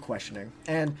gone through the questioning,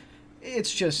 and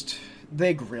it's just,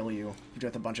 they grill you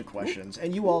with a bunch of questions,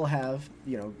 and you all have,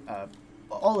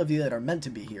 all of you that are meant to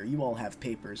be here, you all have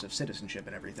papers of citizenship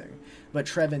and everything. But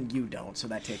Trevin, you don't, so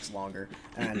that takes longer.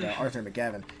 And Arthur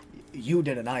McGavin, you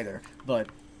didn't either, but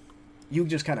you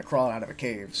just kind of crawled out of a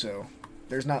cave, so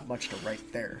there's not much to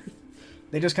write there.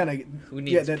 They just kind of, Who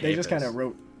needs they just kind papers? of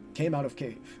wrote, came out of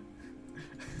cave.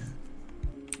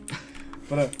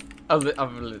 But,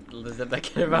 Elizabeth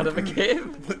came out of a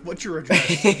cave. What's your address?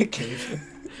 cave.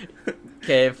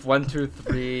 Cave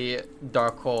 123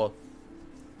 dark hole.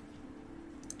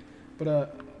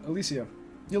 But, Alicia,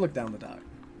 you look down the dock.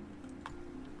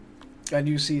 And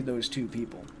you see those two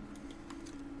people.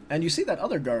 And you see that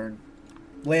other guard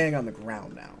laying on the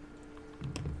ground now.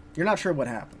 You're not sure what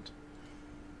happened.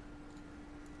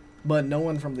 But no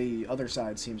one from the other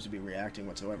side seems to be reacting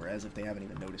whatsoever, as if they haven't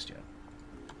even noticed yet.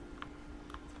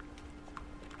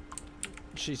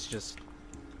 She's just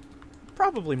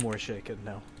probably more shaken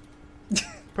now.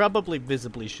 Probably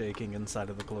visibly shaking inside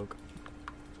of the cloak.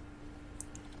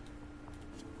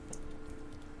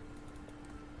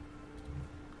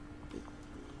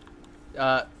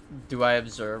 Do I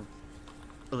observe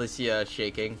Alicia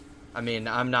shaking? I mean,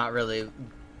 I'm not really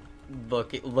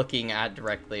looking at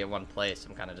directly at one place.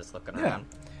 I'm kind of just looking around.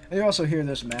 And you also hear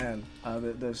this man,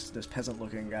 this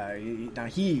peasant-looking guy.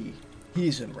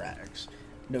 He's in rags,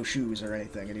 no shoes or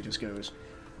anything, and he just goes,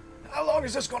 "How long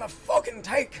is this gonna fucking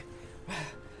take?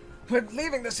 We're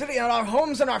leaving the city on our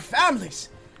homes and our families.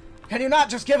 Can you not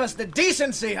just give us the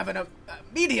decency of an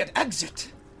immediate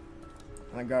exit?"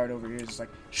 And the guard over here is just like,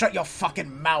 "Shut your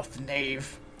fucking mouth,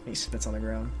 knave." He spits on the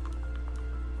ground.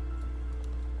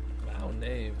 Wow,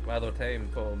 knave. Rather tame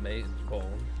for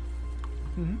Mageblood.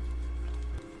 Mm-hmm.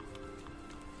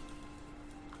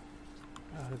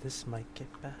 Oh, this might get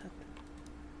bad.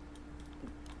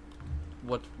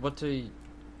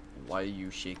 Why are you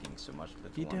shaking so much,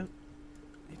 little one?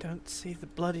 You don't see the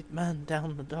bloodied man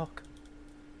down the dock.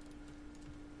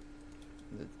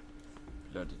 The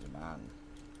bloodied man.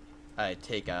 I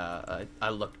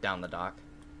look down the dock.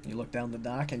 You look down the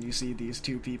dock and you see these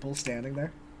two people standing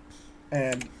there.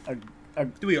 And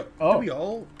Do we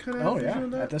all kind of? Oh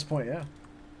yeah. At this point, yeah.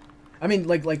 I mean,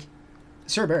 like,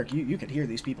 Sir Barrick, you could hear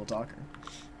these people talking.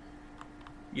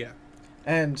 Yeah.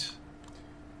 And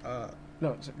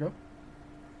no, go.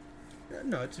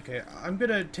 No, it's okay. I'm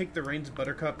gonna take the reins of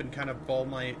Buttercup and kind of ball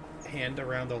my hand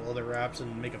around the leather wraps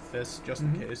and make a fist just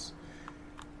in case.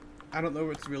 I don't know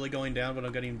what's really going down, but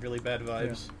I'm getting really bad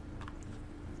vibes. Yeah.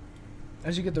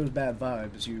 As you get those bad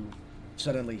vibes, you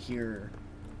suddenly hear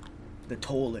the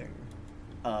tolling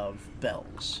of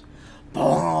bells.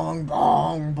 Bong,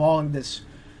 bong, bong, this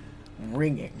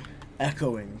ringing,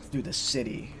 echoing through the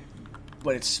city.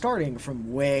 But it's starting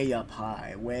from way up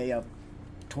high, way up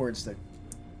towards the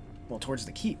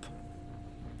keep.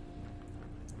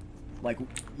 Like,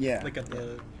 yeah. Like at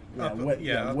the...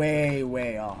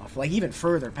 Way off. Like, even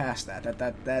further past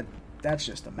that's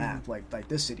just a map. Like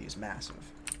this city is massive.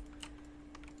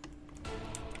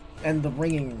 And the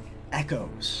ringing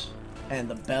echoes and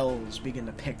the bells begin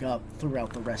to pick up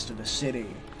throughout the rest of the city,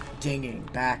 dinging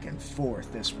back and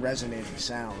forth, this resonating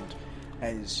sound,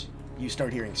 as you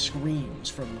start hearing screams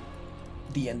from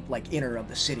the inner of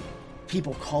the city.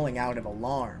 People calling out in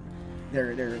alarm.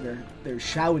 They're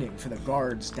shouting for the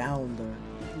guards down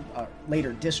the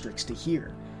later districts to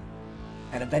hear.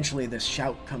 And eventually this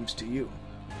shout comes to you,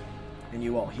 and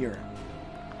you all hear it.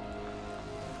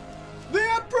 The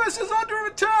Empress is under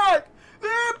attack! The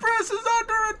Empress is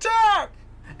under attack!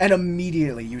 And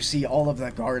immediately you see all of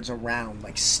the guards around,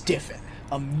 stiffen.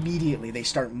 Immediately they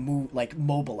start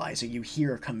mobilizing. You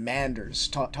hear commanders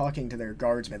talking to their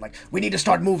guardsmen, we need to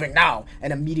start moving now!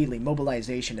 And immediately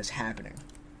mobilization is happening.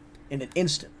 In an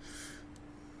instant.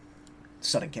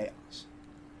 Sudden chaos.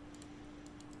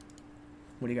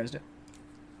 What do you guys do?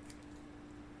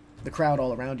 The crowd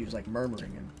all around you is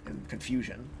murmuring in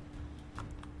confusion.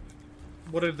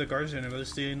 What are the guards doing? Are they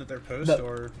staying at their post,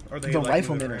 or are they? The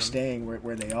riflemen are staying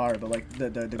where they are, but the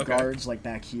Okay. guards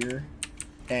back here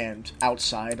and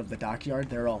outside of the dockyard,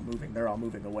 they're all moving. They're all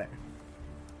moving away.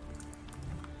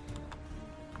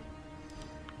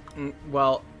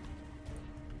 Well,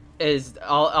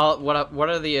 what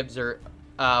are the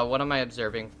what am I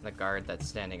observing from the guard that's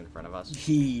standing in front of us?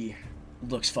 He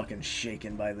looks fucking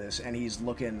shaken by this, and he's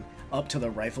looking up to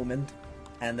the rifleman,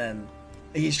 and then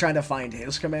he's trying to find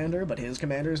his commander, but his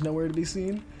commander is nowhere to be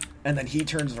seen. And then he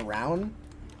turns around,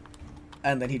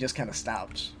 and then he just kind of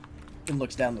stops and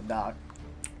looks down the dock.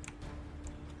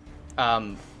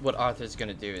 What Arthur's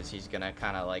gonna do is he's gonna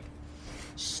kind of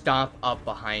stomp up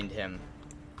behind him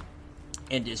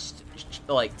and just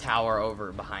tower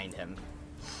over behind him,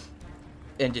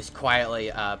 and just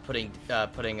quietly putting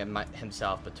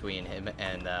himself between him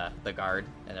and the guard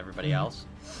and everybody else,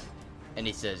 and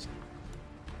he says,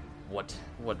 What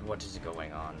is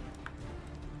going on?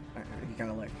 He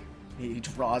kind of he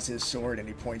draws his sword and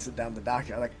he points it down the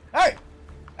dockyard,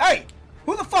 hey,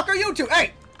 who the fuck are you two?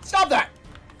 Hey, stop that!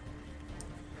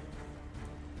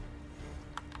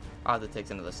 Arthur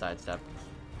takes another sidestep.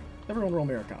 Everyone roll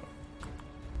me Arcana.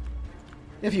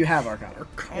 If you have Arcana.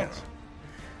 Arcana.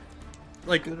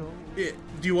 Yes.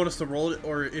 Do you want us to roll it,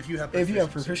 or if you have proficiency? If you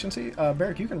have proficiency,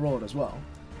 Barrick, you can roll it as well.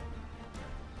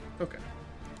 Okay.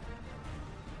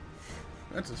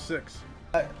 That's a 6.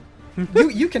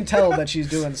 You can tell that she's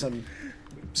doing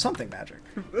something magic.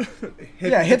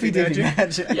 Hippy dippy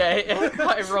magic. Yeah,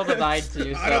 I rolled a 9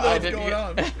 too, so I don't know what's didn't going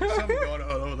on. Something going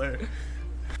on over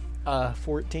there.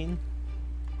 14.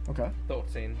 Okay.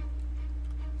 13.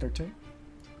 13.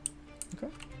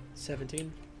 Okay.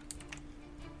 17.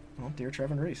 Well, dear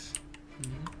Trevin Reese.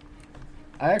 Mm-hmm.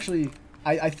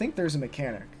 I think there's a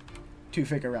mechanic to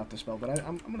figure out the spell, but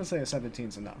I'm going to say a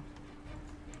 17's enough.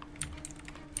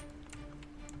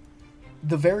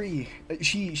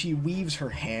 She weaves her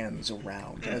hands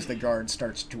around as the guard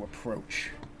starts to approach,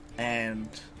 and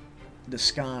the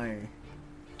sky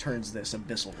turns this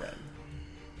abyssal red.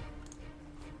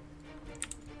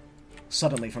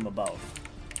 Suddenly from above,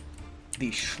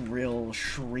 these shrill,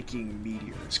 shrieking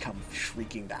meteors come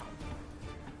shrieking down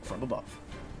from above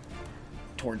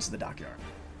towards the dockyard.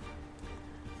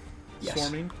 Yes.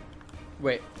 Swarming?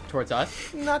 Wait, towards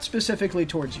us? Not specifically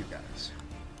towards you guys.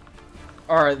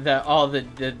 Or all the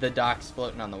docks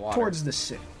floating on the water? Towards the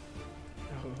city.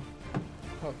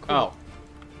 Oh, cool. Oh.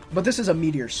 But this is a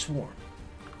meteor swarm.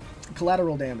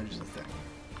 Collateral damage is a thing.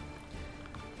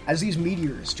 As these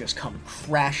meteors just come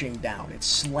crashing down, it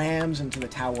slams into the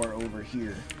tower over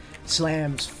here,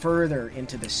 slams further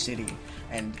into the city,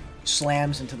 and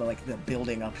slams into the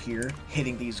building up here,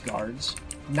 hitting these guards,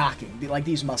 knocking.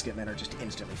 These musketmen are just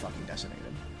instantly fucking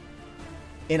decimated.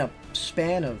 In a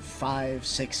span of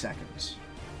 5-6 seconds,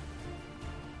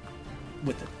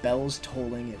 with the bells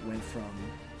tolling, it went from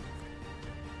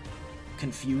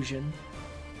confusion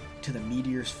to the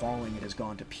meteors falling. It has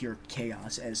gone to pure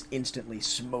chaos, as instantly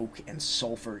smoke and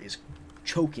sulfur is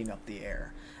choking up the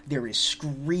air. There is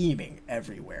screaming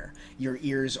everywhere. Your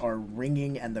ears are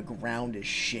ringing and the ground is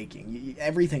shaking.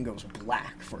 Everything goes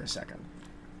black for a second.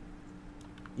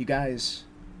 You guys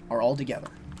are all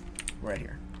together right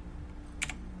here.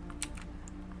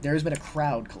 There has been a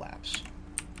crowd collapse.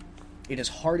 It is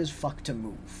hard as fuck to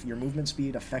move. Your movement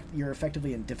speed you're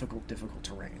effectively in difficult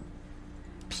terrain.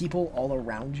 people all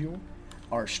around you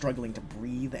are struggling to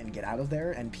breathe and get out of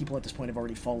there, and people at this point have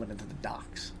already fallen into the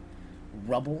docks.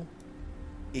 Rubble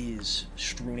is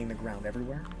strewing the ground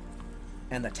everywhere,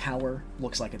 and the tower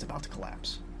looks like it's about to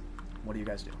collapse. What do you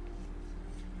guys do?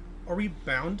 Are we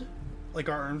bound? Like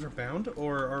our arms are bound,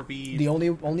 or are we? The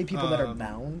only people that are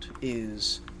bound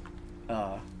is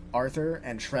Arthur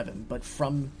and Trevin, but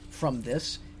from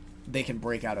this, they can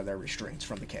break out of their restraints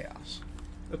from the chaos.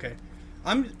 Okay,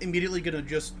 I'm immediately gonna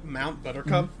just mount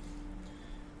Buttercup.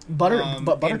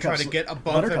 Buttercup's and try to get above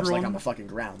Buttercup's everyone. like on the fucking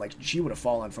ground. Like she would have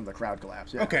fallen from the crowd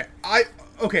collapse. Yeah.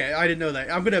 Okay, I didn't know that.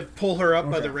 I'm gonna pull her up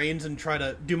by Okay. the reins and try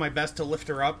to do my best to lift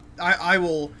her up. I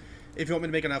will, if you want me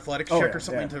to make an athletics check or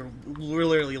something to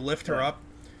literally lift her up.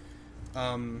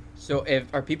 So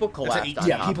are people collapsed 18. on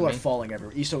Yeah, top people of are me? falling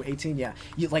everywhere. So 18, yeah.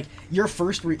 You like your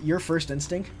first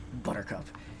instinct, Buttercup.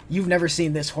 You've never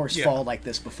seen this horse fall like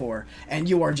this before, and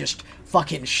you are just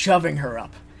fucking shoving her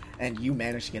up, and you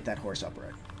manage to get that horse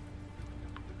upright.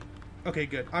 Okay,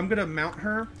 good. I'm gonna mount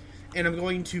her, and I'm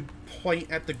going to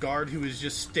point at the guard who is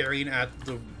just staring at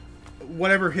the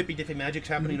whatever hippy dippy magic's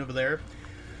happening over there.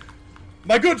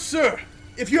 My good sir,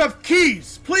 if you have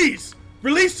keys, please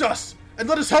release us and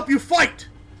let us help you fight.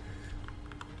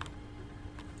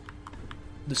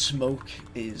 The smoke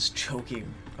is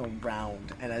choking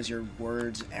around, and as your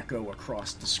words echo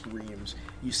across the screams,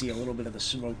 you see a little bit of the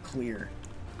smoke clear,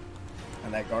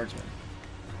 and that guardsman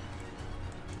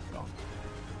gone.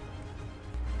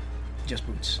 Just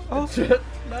boots. No,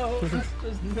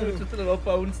 just a little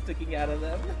bone sticking out of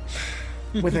them.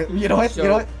 With a, you know what? So- You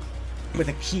know what? With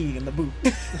a key in the boot.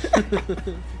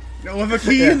 No, with a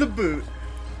key in the boot.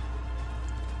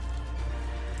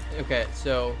 Okay,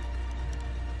 so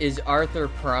is Arthur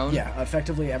prone? Yeah,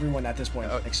 effectively everyone at this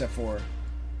point, except for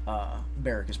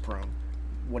Barrick, is prone.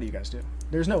 What do you guys do?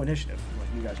 There's no initiative. Like,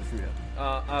 you guys are free to.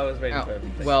 I was waiting for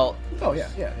everything. Well, Oh yeah.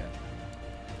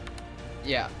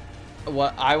 yeah.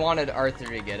 What I wanted Arthur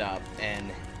to get up, and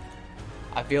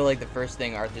I feel like the first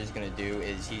thing Arthur's gonna do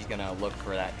is he's gonna look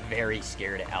for that very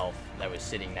scared elf that was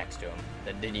sitting next to him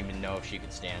that didn't even know if she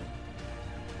could stand.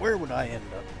 Where would I end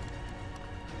up?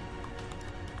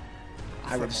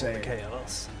 I would from all the say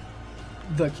chaos.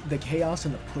 the chaos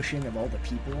and the pushing of all the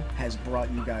people has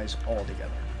brought you guys all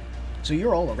together. So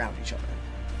you're all around each other.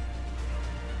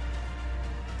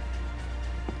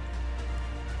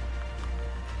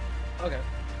 Okay.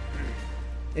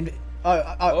 And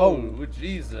Oh,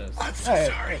 Jesus. I'm so Hey,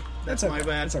 sorry. hey, That's it's my okay.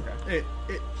 bad. It's okay.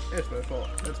 It's my fault.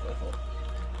 That's my fault.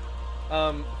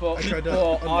 For I tried to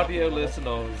for unlock audio the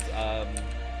bottle.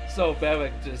 listeners, so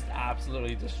Beric just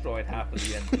absolutely destroyed half of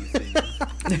the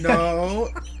NPCs.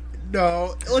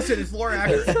 No. Listen, it's lore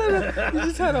accurate. You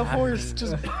just had a horse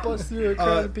just bust through a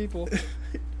crowd of people.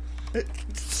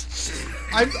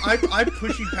 I'm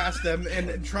pushing past them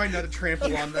and trying not to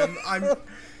trample on them. I'm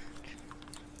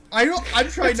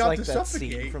trying It's not like to that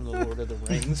suffocate. scene from The Lord of the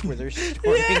Rings where they're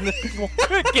storming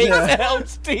the gates of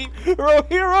Helm's Deep.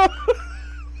 Rohirrim!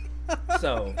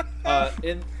 So,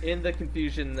 in the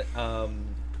confusion,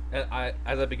 as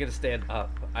I begin to stand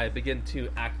up, I begin to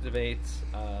activate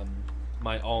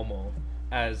my armor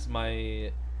as my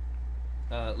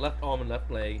left arm and left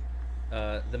leg.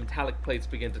 The metallic plates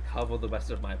begin to cover the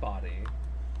rest of my body.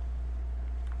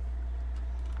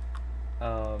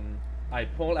 I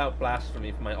pull out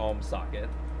blasphemy from my arm socket,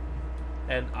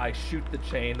 and I shoot the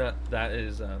chain that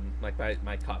is like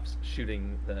my cuffs,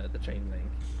 shooting the chain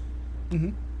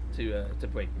link to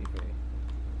break me free.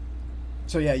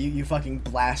 So yeah, you fucking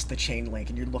blast the chain link,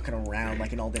 and you're looking around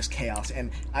like in all this chaos,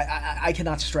 and I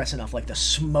cannot stress enough, like the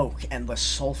smoke and the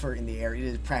sulfur in the air, it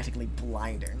is practically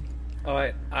blinding. All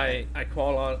right, I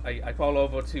call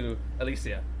over to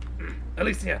Alicia.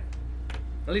 Alicia,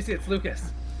 it's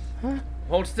Lucas.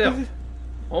 Hold still.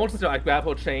 I grab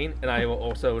her chain, and I will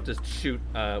also just shoot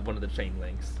one of the chain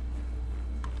links.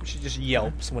 She just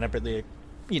yelps whenever the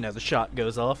shot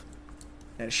goes off.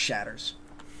 And it shatters.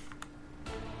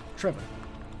 Trevor,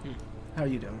 how are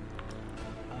you doing?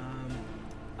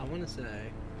 I want to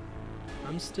say,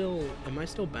 am I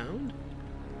still bound?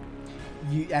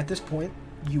 You at this point,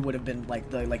 you would have been like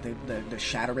the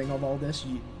shattering of all this.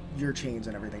 Your chains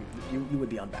and everything, you would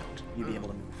be unbound. You'd be able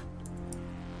to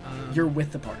move. You're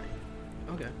with the party.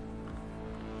 Okay.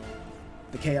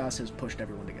 The chaos has pushed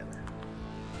everyone together.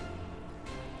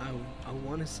 I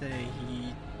want to say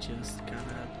he just kind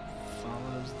of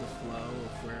follows the flow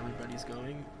of where everybody's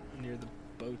going near the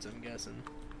boats, I'm guessing.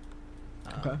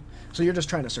 Okay. So you're just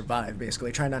trying to survive,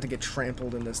 basically, trying not to get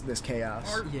trampled in this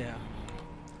chaos. Yeah.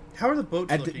 How are the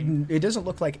boats looking? It doesn't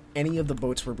look like any of the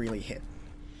boats were really hit.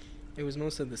 It was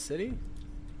most of the city?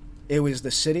 It was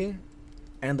the city,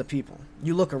 and the people.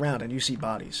 You look around and you see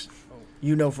bodies.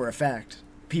 You know for a fact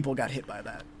people got hit by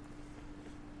that.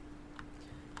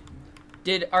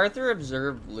 Did Arthur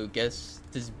observe Lucas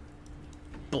just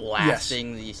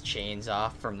blasting these chains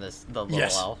off from the little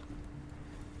elf?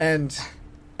 And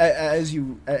as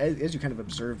you kind of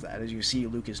observe that, as you see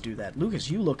Lucas do that, Lucas,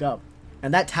 you look up,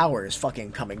 and that tower is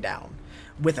fucking coming down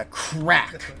with a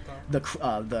crack.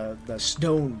 The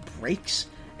stone breaks,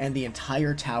 and the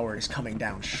entire tower is coming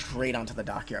down straight onto the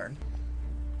dockyard.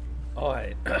 All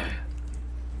right.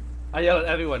 I yell at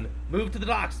everyone, "Move to the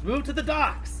docks! Move to the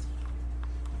docks!"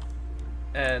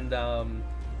 And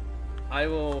I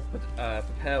will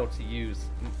prepare to use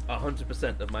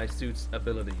 100% of my suit's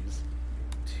abilities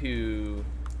to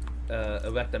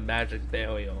erect a magic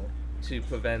barrier to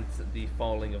prevent the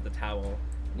falling of the tower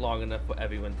long enough for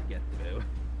everyone to get through.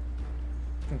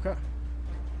 Okay.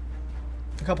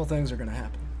 A couple things are going to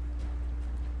happen.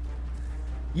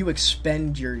 You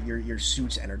expend your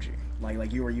suit's energy.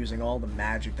 Like you are using all the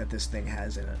magic that this thing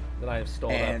has in it. That I have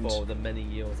stored up for the many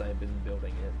years I have been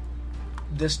building it.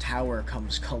 This tower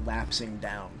comes collapsing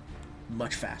down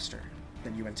much faster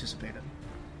than you anticipated.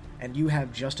 And you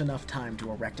have just enough time to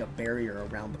erect a barrier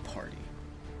around the party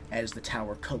as the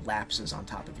tower collapses on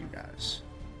top of you guys.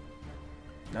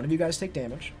 None of you guys take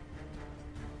damage,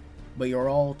 but you're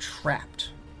all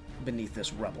trapped beneath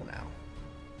this rubble now.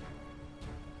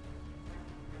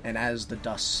 And as the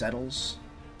dust settles,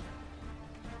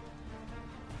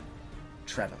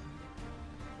 Trevin,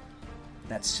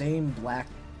 that same black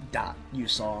dot you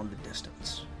saw in the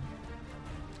distance,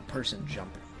 a person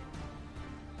jumping.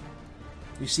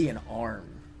 You see an arm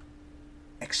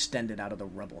extended out of the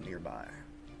rubble nearby,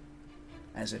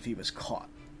 as if he was caught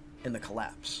in the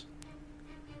collapse.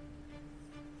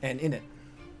 And in it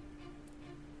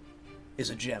is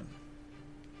a gem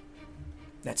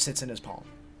that sits in his palm.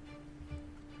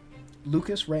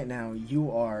 Lucas, right now,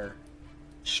 you are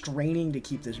straining to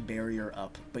keep this barrier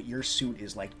up, but your suit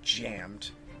is like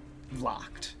jammed,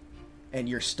 locked, and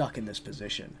you're stuck in this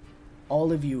position.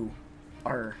 All of you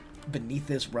are beneath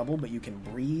this rubble, but you can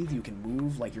breathe, you can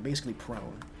move, like you're basically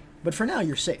prone. But for now,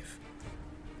 you're safe.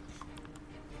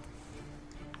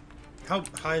 How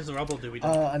high is the rubble, do we do?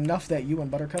 Enough that you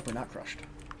and Buttercup are not crushed.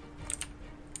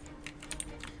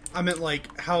 I meant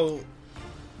like how...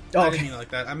 Oh, I okay. didn't mean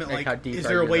like that. I meant Like, how like, deep is are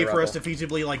there a you in way the for us to rubble?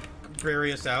 feasibly like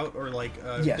bury us out or like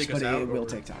Yes, dig but us out? it will or-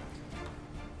 take time.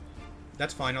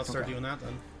 That's fine. I'll start Okay. doing that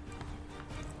then.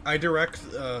 I direct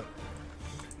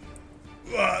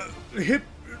hip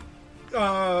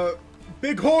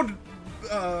bighorn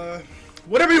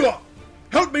whatever you are.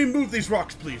 Help me move these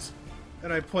rocks, please.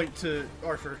 And I point to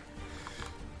Arthur.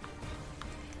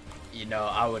 You know,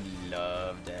 I would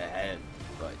love to help,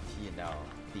 but you know,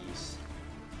 these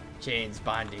chains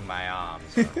binding my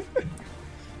arms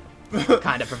are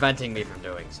kind of preventing me from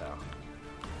doing so.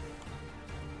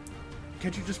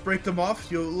 Can't you just break them off?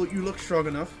 You look strong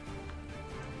enough.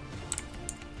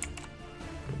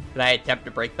 Did I attempt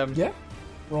to break them? Yeah.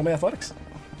 Roll me athletics.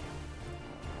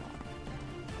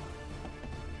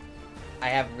 I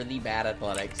have really bad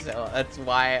athletics, so that's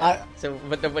why.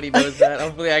 But nobody knows that.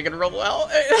 Hopefully, I can roll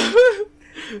well.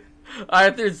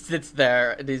 Arthur sits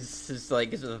there and he's just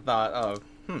like, gives it a thought of,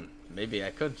 maybe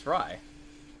I could try.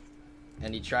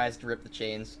 And he tries to rip the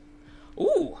chains.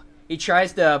 Ooh! He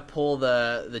tries to pull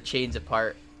the chains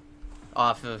apart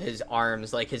off of his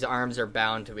arms. Like, his arms are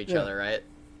bound to each other, right?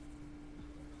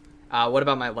 What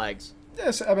about my legs?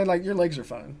 Yes, I mean, like, your legs are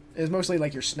fine. It's mostly,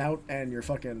 like, your snout and your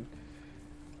fucking,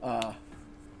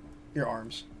 your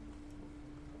arms.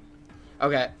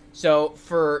 Okay, so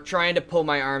for trying to pull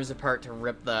my arms apart to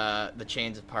rip the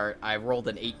chains apart, I rolled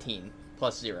an 18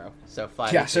 plus 0, so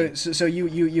 5. Yeah, 18. so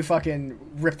you fucking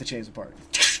rip the chains apart.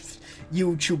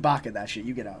 You Chewbacca that shit.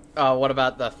 You get out. What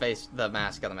about the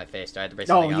mask on my face? Do I have to break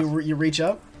something else? You reach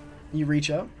up, and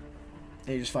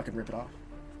you just fucking rip it off.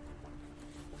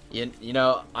 You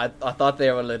know, I thought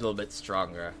they were a little bit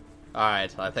stronger.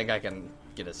 Alright, I think I can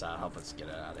get us out. Help us get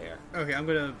it out of here. Okay, I'm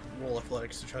gonna roll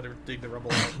athletics to try to dig the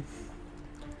rubble out.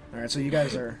 Alright, so you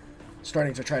guys are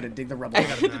starting to try to dig the rubble I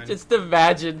out. got a 9. Just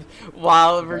imagine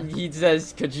while Okay. he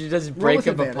says, could you just Roll break with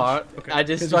them advantage. apart? Okay. I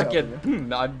just 'Cause he's fucking,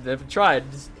 helping I've never tried.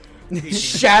 Just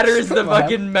shatters the Wow.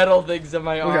 fucking metal things on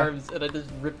my Okay. arms, and I just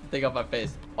rip the thing off my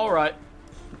face. Alright.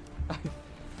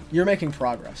 You're making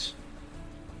progress.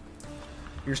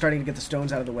 You're starting to get the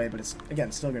stones out of the way, but it's,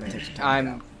 again, still going to take some time.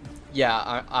 to get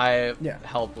out. I Yeah.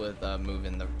 help with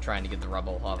trying to get the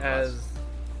rubble off of As us.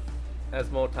 as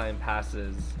more time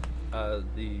passes,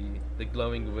 the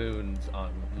glowing wounds on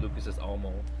Lucas's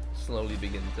armor slowly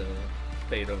begin to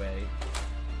fade away.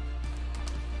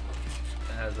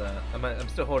 as I'm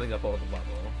still holding up all the level.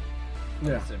 I'm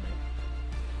Yeah. assuming.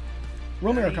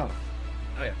 Roll me Arcana.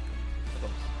 Oh yeah. Of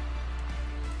course.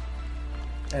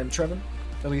 And Trevin,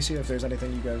 Alicia, if there's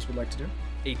anything you guys would like to do.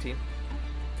 18.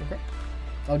 Okay.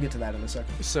 I'll get to that in a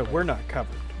second. So we're not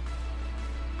covered.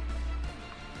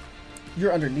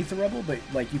 You're underneath the rubble, but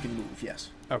like you can move. Yes.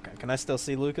 Okay, can I still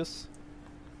see Lucas?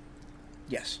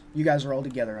 Yes. You guys are all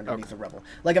together underneath Okay. the rubble.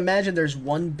 Like imagine there's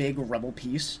one big rubble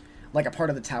piece, like a part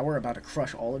of the tower about to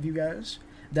crush all of you guys.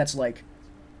 That's like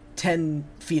 10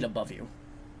 feet above you,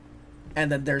 and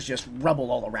then there's just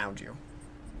rubble all around you.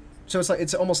 So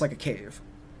it's almost like a cave.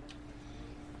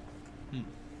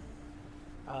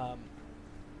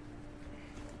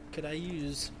 Could I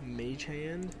use Mage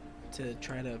Hand to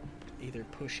try to either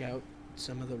push out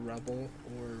some of the rubble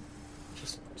or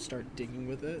just start digging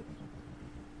with it?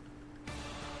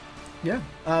 Yeah.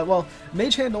 Well,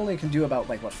 Mage Hand only can do about,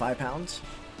 like, what, 5 pounds?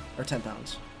 Or 10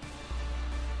 pounds?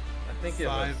 I think it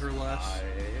 5 was or less. 5.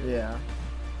 Yeah.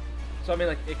 So I mean,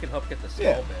 like, it can help get the small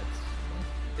Yeah.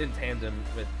 bits in tandem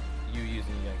with you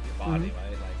using like your body, Mhm.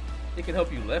 right? Like, it can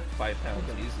help you lift 5 pounds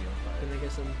Okay. easy on Then I 5.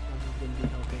 guess I'm going to be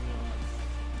helping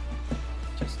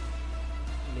just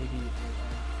maybe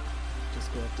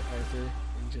just go up to Arthur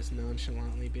and just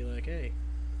nonchalantly be like, hey,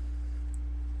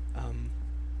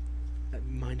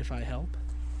 mind if I help?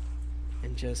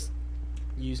 And just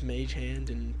use Mage Hand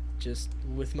and just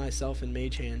with myself and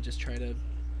Mage Hand just try to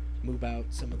move out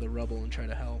some of the rubble and try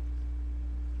to help.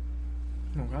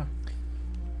 Okay.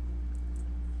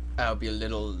 I hope your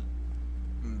little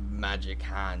magic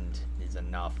hand is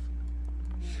enough.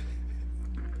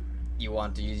 You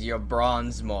want to use your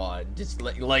bronze mod, just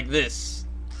like this.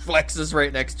 Flexes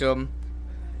right next to him,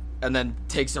 and then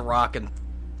takes a rock and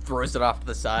throws it off to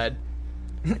the side,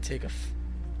 I take a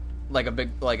like a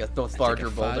big, like a I take larger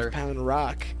a boulder. 5-pound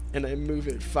rock and I move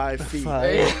it 5 feet.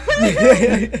 Five.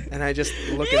 And I just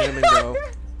look at him and go,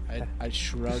 I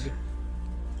shrug.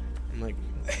 I'm like,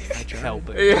 I tried. Help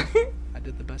it. I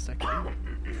did the best I could.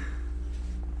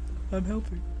 I'm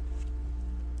helping.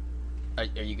 Are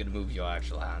you gonna move your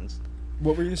actual hands?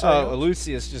 What were you saying? Oh,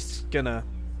 Lucia's just gonna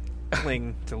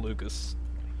cling to Lucas.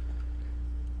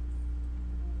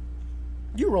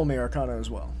 You roll me Arcana as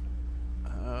well.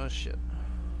 Oh, shit.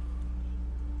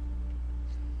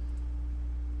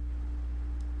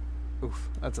 Oof,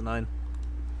 that's a 9.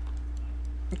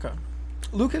 Okay.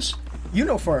 Lucas, you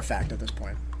know for a fact at this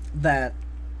point that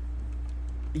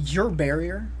your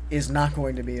barrier is not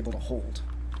going to be able to hold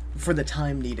for the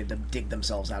time needed to dig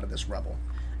themselves out of this rubble.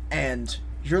 And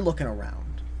you're looking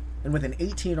around, and with an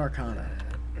 18 Arcana,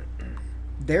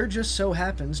 there just so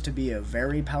happens to be a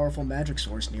very powerful magic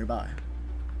source nearby.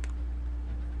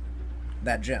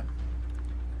 That gem.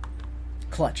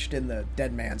 Clutched in the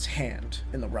dead man's hand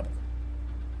in the rubble.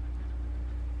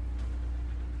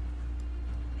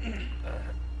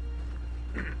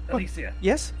 Alicia,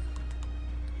 Yes?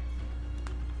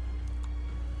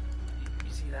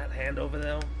 you see that hand over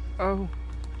there? Oh.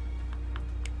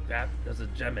 There's a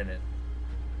gem in it.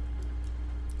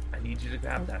 I need you to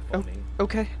grab that for me.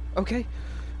 Okay.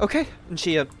 And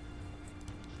she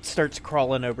starts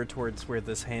crawling over towards where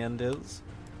this hand is.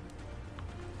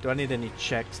 Do I need any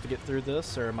checks to get through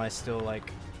this, or am I still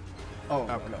like... Oh,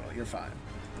 no, you're fine.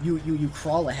 You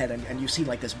crawl ahead and you see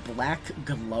like this black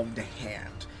gloved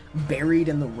hand buried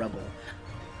in the rubble,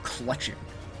 clutching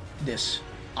this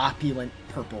opulent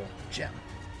purple gem.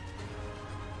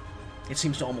 It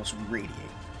seems to almost radiate.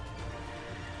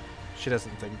 She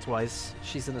doesn't think twice.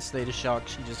 She's in a state of shock.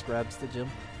 She just grabs the gem.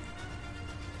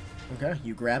 Okay,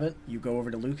 you grab it, you go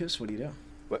over to Lucas, what do you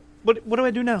do? What do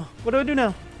I do now? What do I do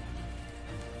now?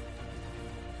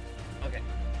 Okay.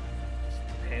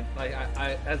 And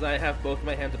I as I have both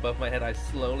my hands above my head, I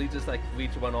slowly just like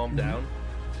reach one arm down,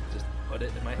 just put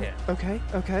it in my hand.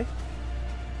 Okay.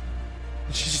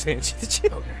 She just hands you the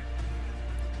gem. Okay.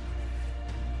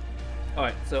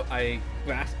 Alright, so I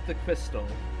grasp the crystal,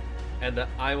 and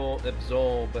I will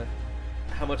absorb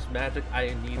how much magic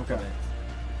I need from Okay. it.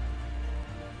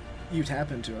 You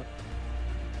tap into it,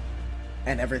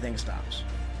 and everything stops.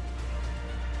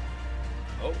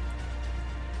 Oh.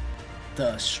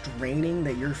 The straining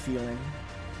that you're feeling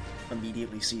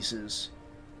immediately ceases.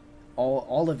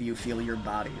 All of you feel your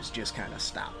bodies just kind of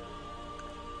stop.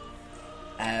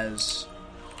 As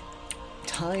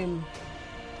time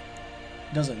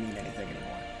doesn't mean anything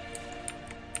anymore.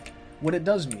 What it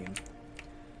does mean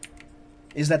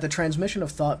is that the transmission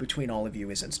of thought between all of you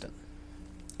is instant.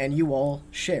 And you all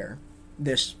share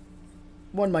this,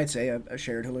 one might say, a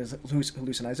shared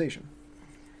hallucination.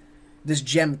 This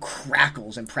gem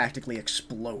crackles and practically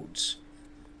explodes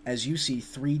as you see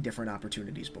 3 different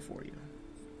opportunities before you.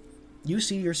 you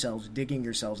see yourselves digging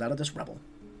yourselves out of this rubble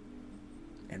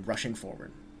and rushing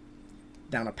forward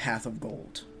down a path of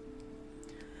gold.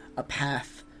 A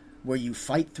path where you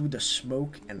fight through the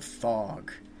smoke and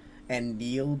fog and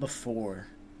kneel before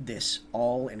this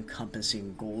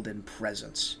all-encompassing golden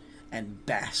presence and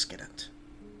bask in it.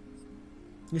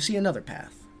 You see another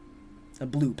path, a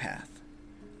blue path,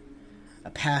 a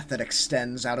path that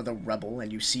extends out of the rubble,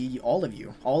 and you see all of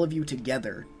you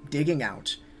together digging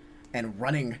out and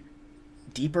running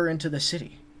deeper into the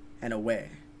city and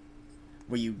away,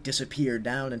 where you disappear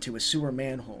down into a sewer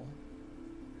manhole,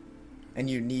 and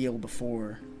you kneel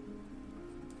before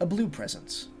a blue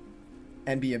presence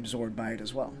and be absorbed by it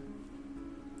as well.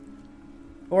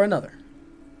 Or another,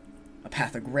 a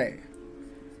path of gray,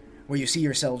 where you see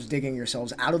yourselves digging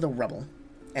yourselves out of the rubble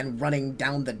and running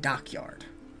down the dockyard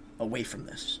away from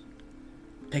this,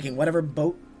 picking whatever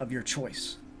boat of your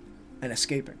choice and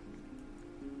escaping.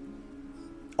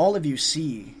 All of you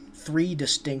see 3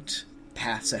 distinct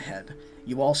paths ahead.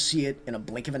 You all see it in a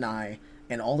blink of an eye,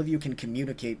 and all of you can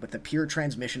communicate with the pure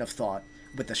transmission of thought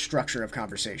with the structure of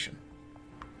conversation.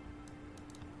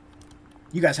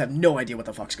 You guys have no idea what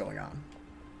the fuck's going on,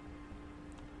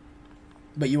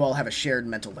 but you all have a shared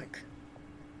mental link.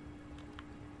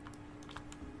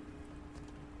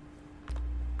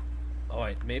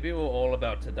 Alright, maybe we're all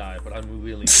about to die, but I'm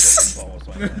really sick balls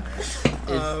right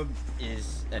now.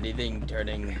 Is anything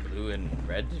turning blue and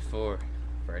red for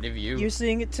any of you? You're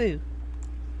seeing it too.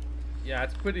 Yeah,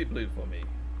 it's pretty blue for me.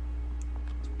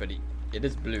 But it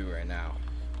is blue right now.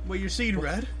 Wait, you're seeing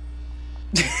red?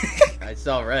 I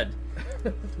saw red.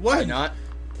 What? Why not?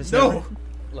 No.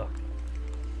 Look,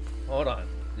 hold on.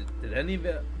 Did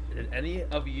any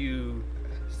of you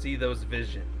see those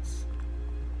visions?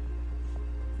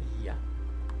 Yeah.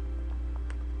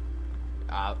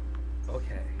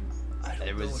 Okay. I There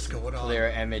don't know was what's going on. clear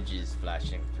images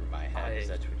flashing through my head. Is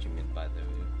that what you mean by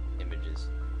the images?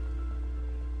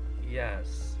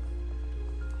 Yes.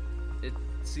 It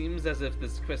seems as if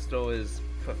this crystal is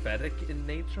prophetic in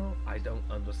nature. I don't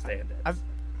understand it.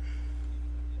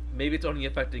 Maybe it's only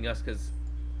affecting us because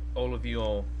all of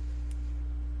you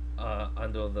are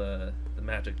under the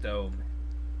magic dome.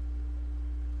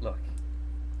 Look,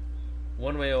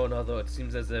 one way or another, it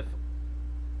seems as if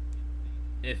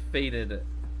fated,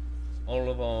 all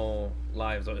of our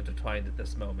lives are intertwined at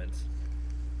this moment.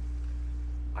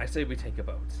 I say we take a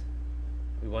boat.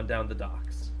 We run down the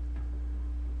docks.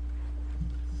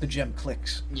 The gem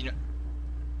clicks. You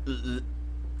know,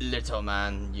 little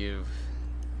man,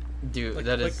 Like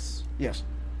that clicks? is Yes.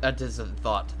 that is a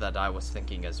thought that I was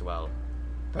thinking as well.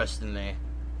 Personally,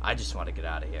 I just want to get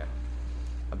out of here.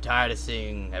 I'm tired of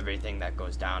seeing everything that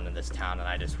goes down in this town, and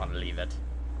I just want to leave it.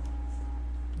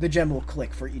 The gem will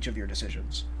click for each of your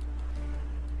decisions.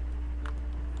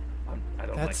 I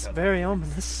don't That's like very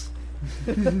ominous.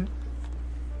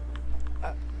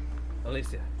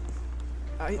 Alicia,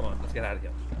 I come on, let's get out of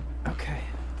here. okay.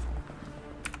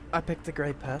 I picked the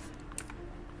gray path.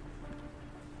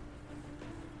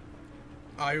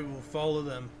 I will follow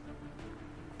them.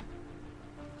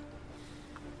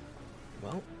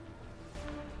 Well,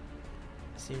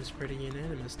 seems pretty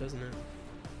unanimous, doesn't it?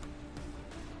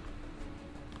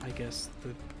 I guess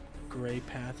the gray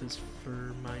path is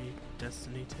for my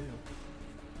destiny too.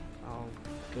 I'll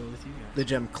go with you guys. The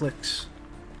gem clicks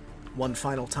one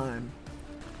final time.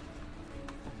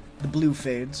 The blue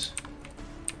fades.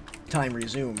 Time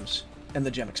resumes, and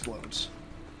the gem explodes.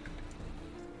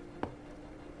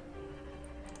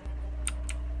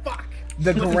 Fuck!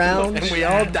 The ground, And we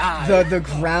all die. the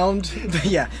ground,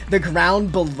 yeah, the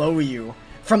ground below you.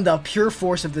 From the pure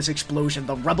force of this explosion,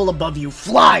 the rubble above you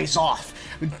flies off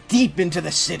deep into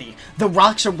the city. The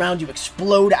rocks around you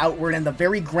explode outward, and the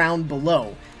very ground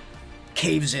below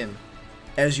caves in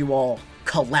as you all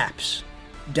collapse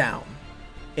down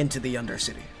into the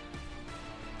Undercity,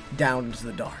 down into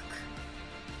the dark.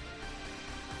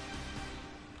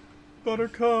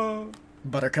 Buttercup.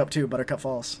 Buttercup 2, Buttercup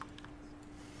Falls.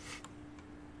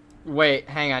 Wait,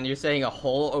 hang on. You're saying a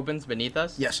hole opens beneath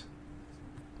us? Yes.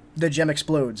 The gem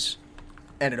explodes,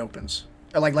 and it opens.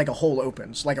 Like a hole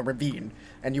opens, like a ravine,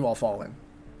 and you all fall in.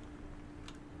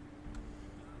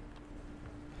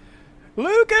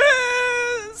 Lucas!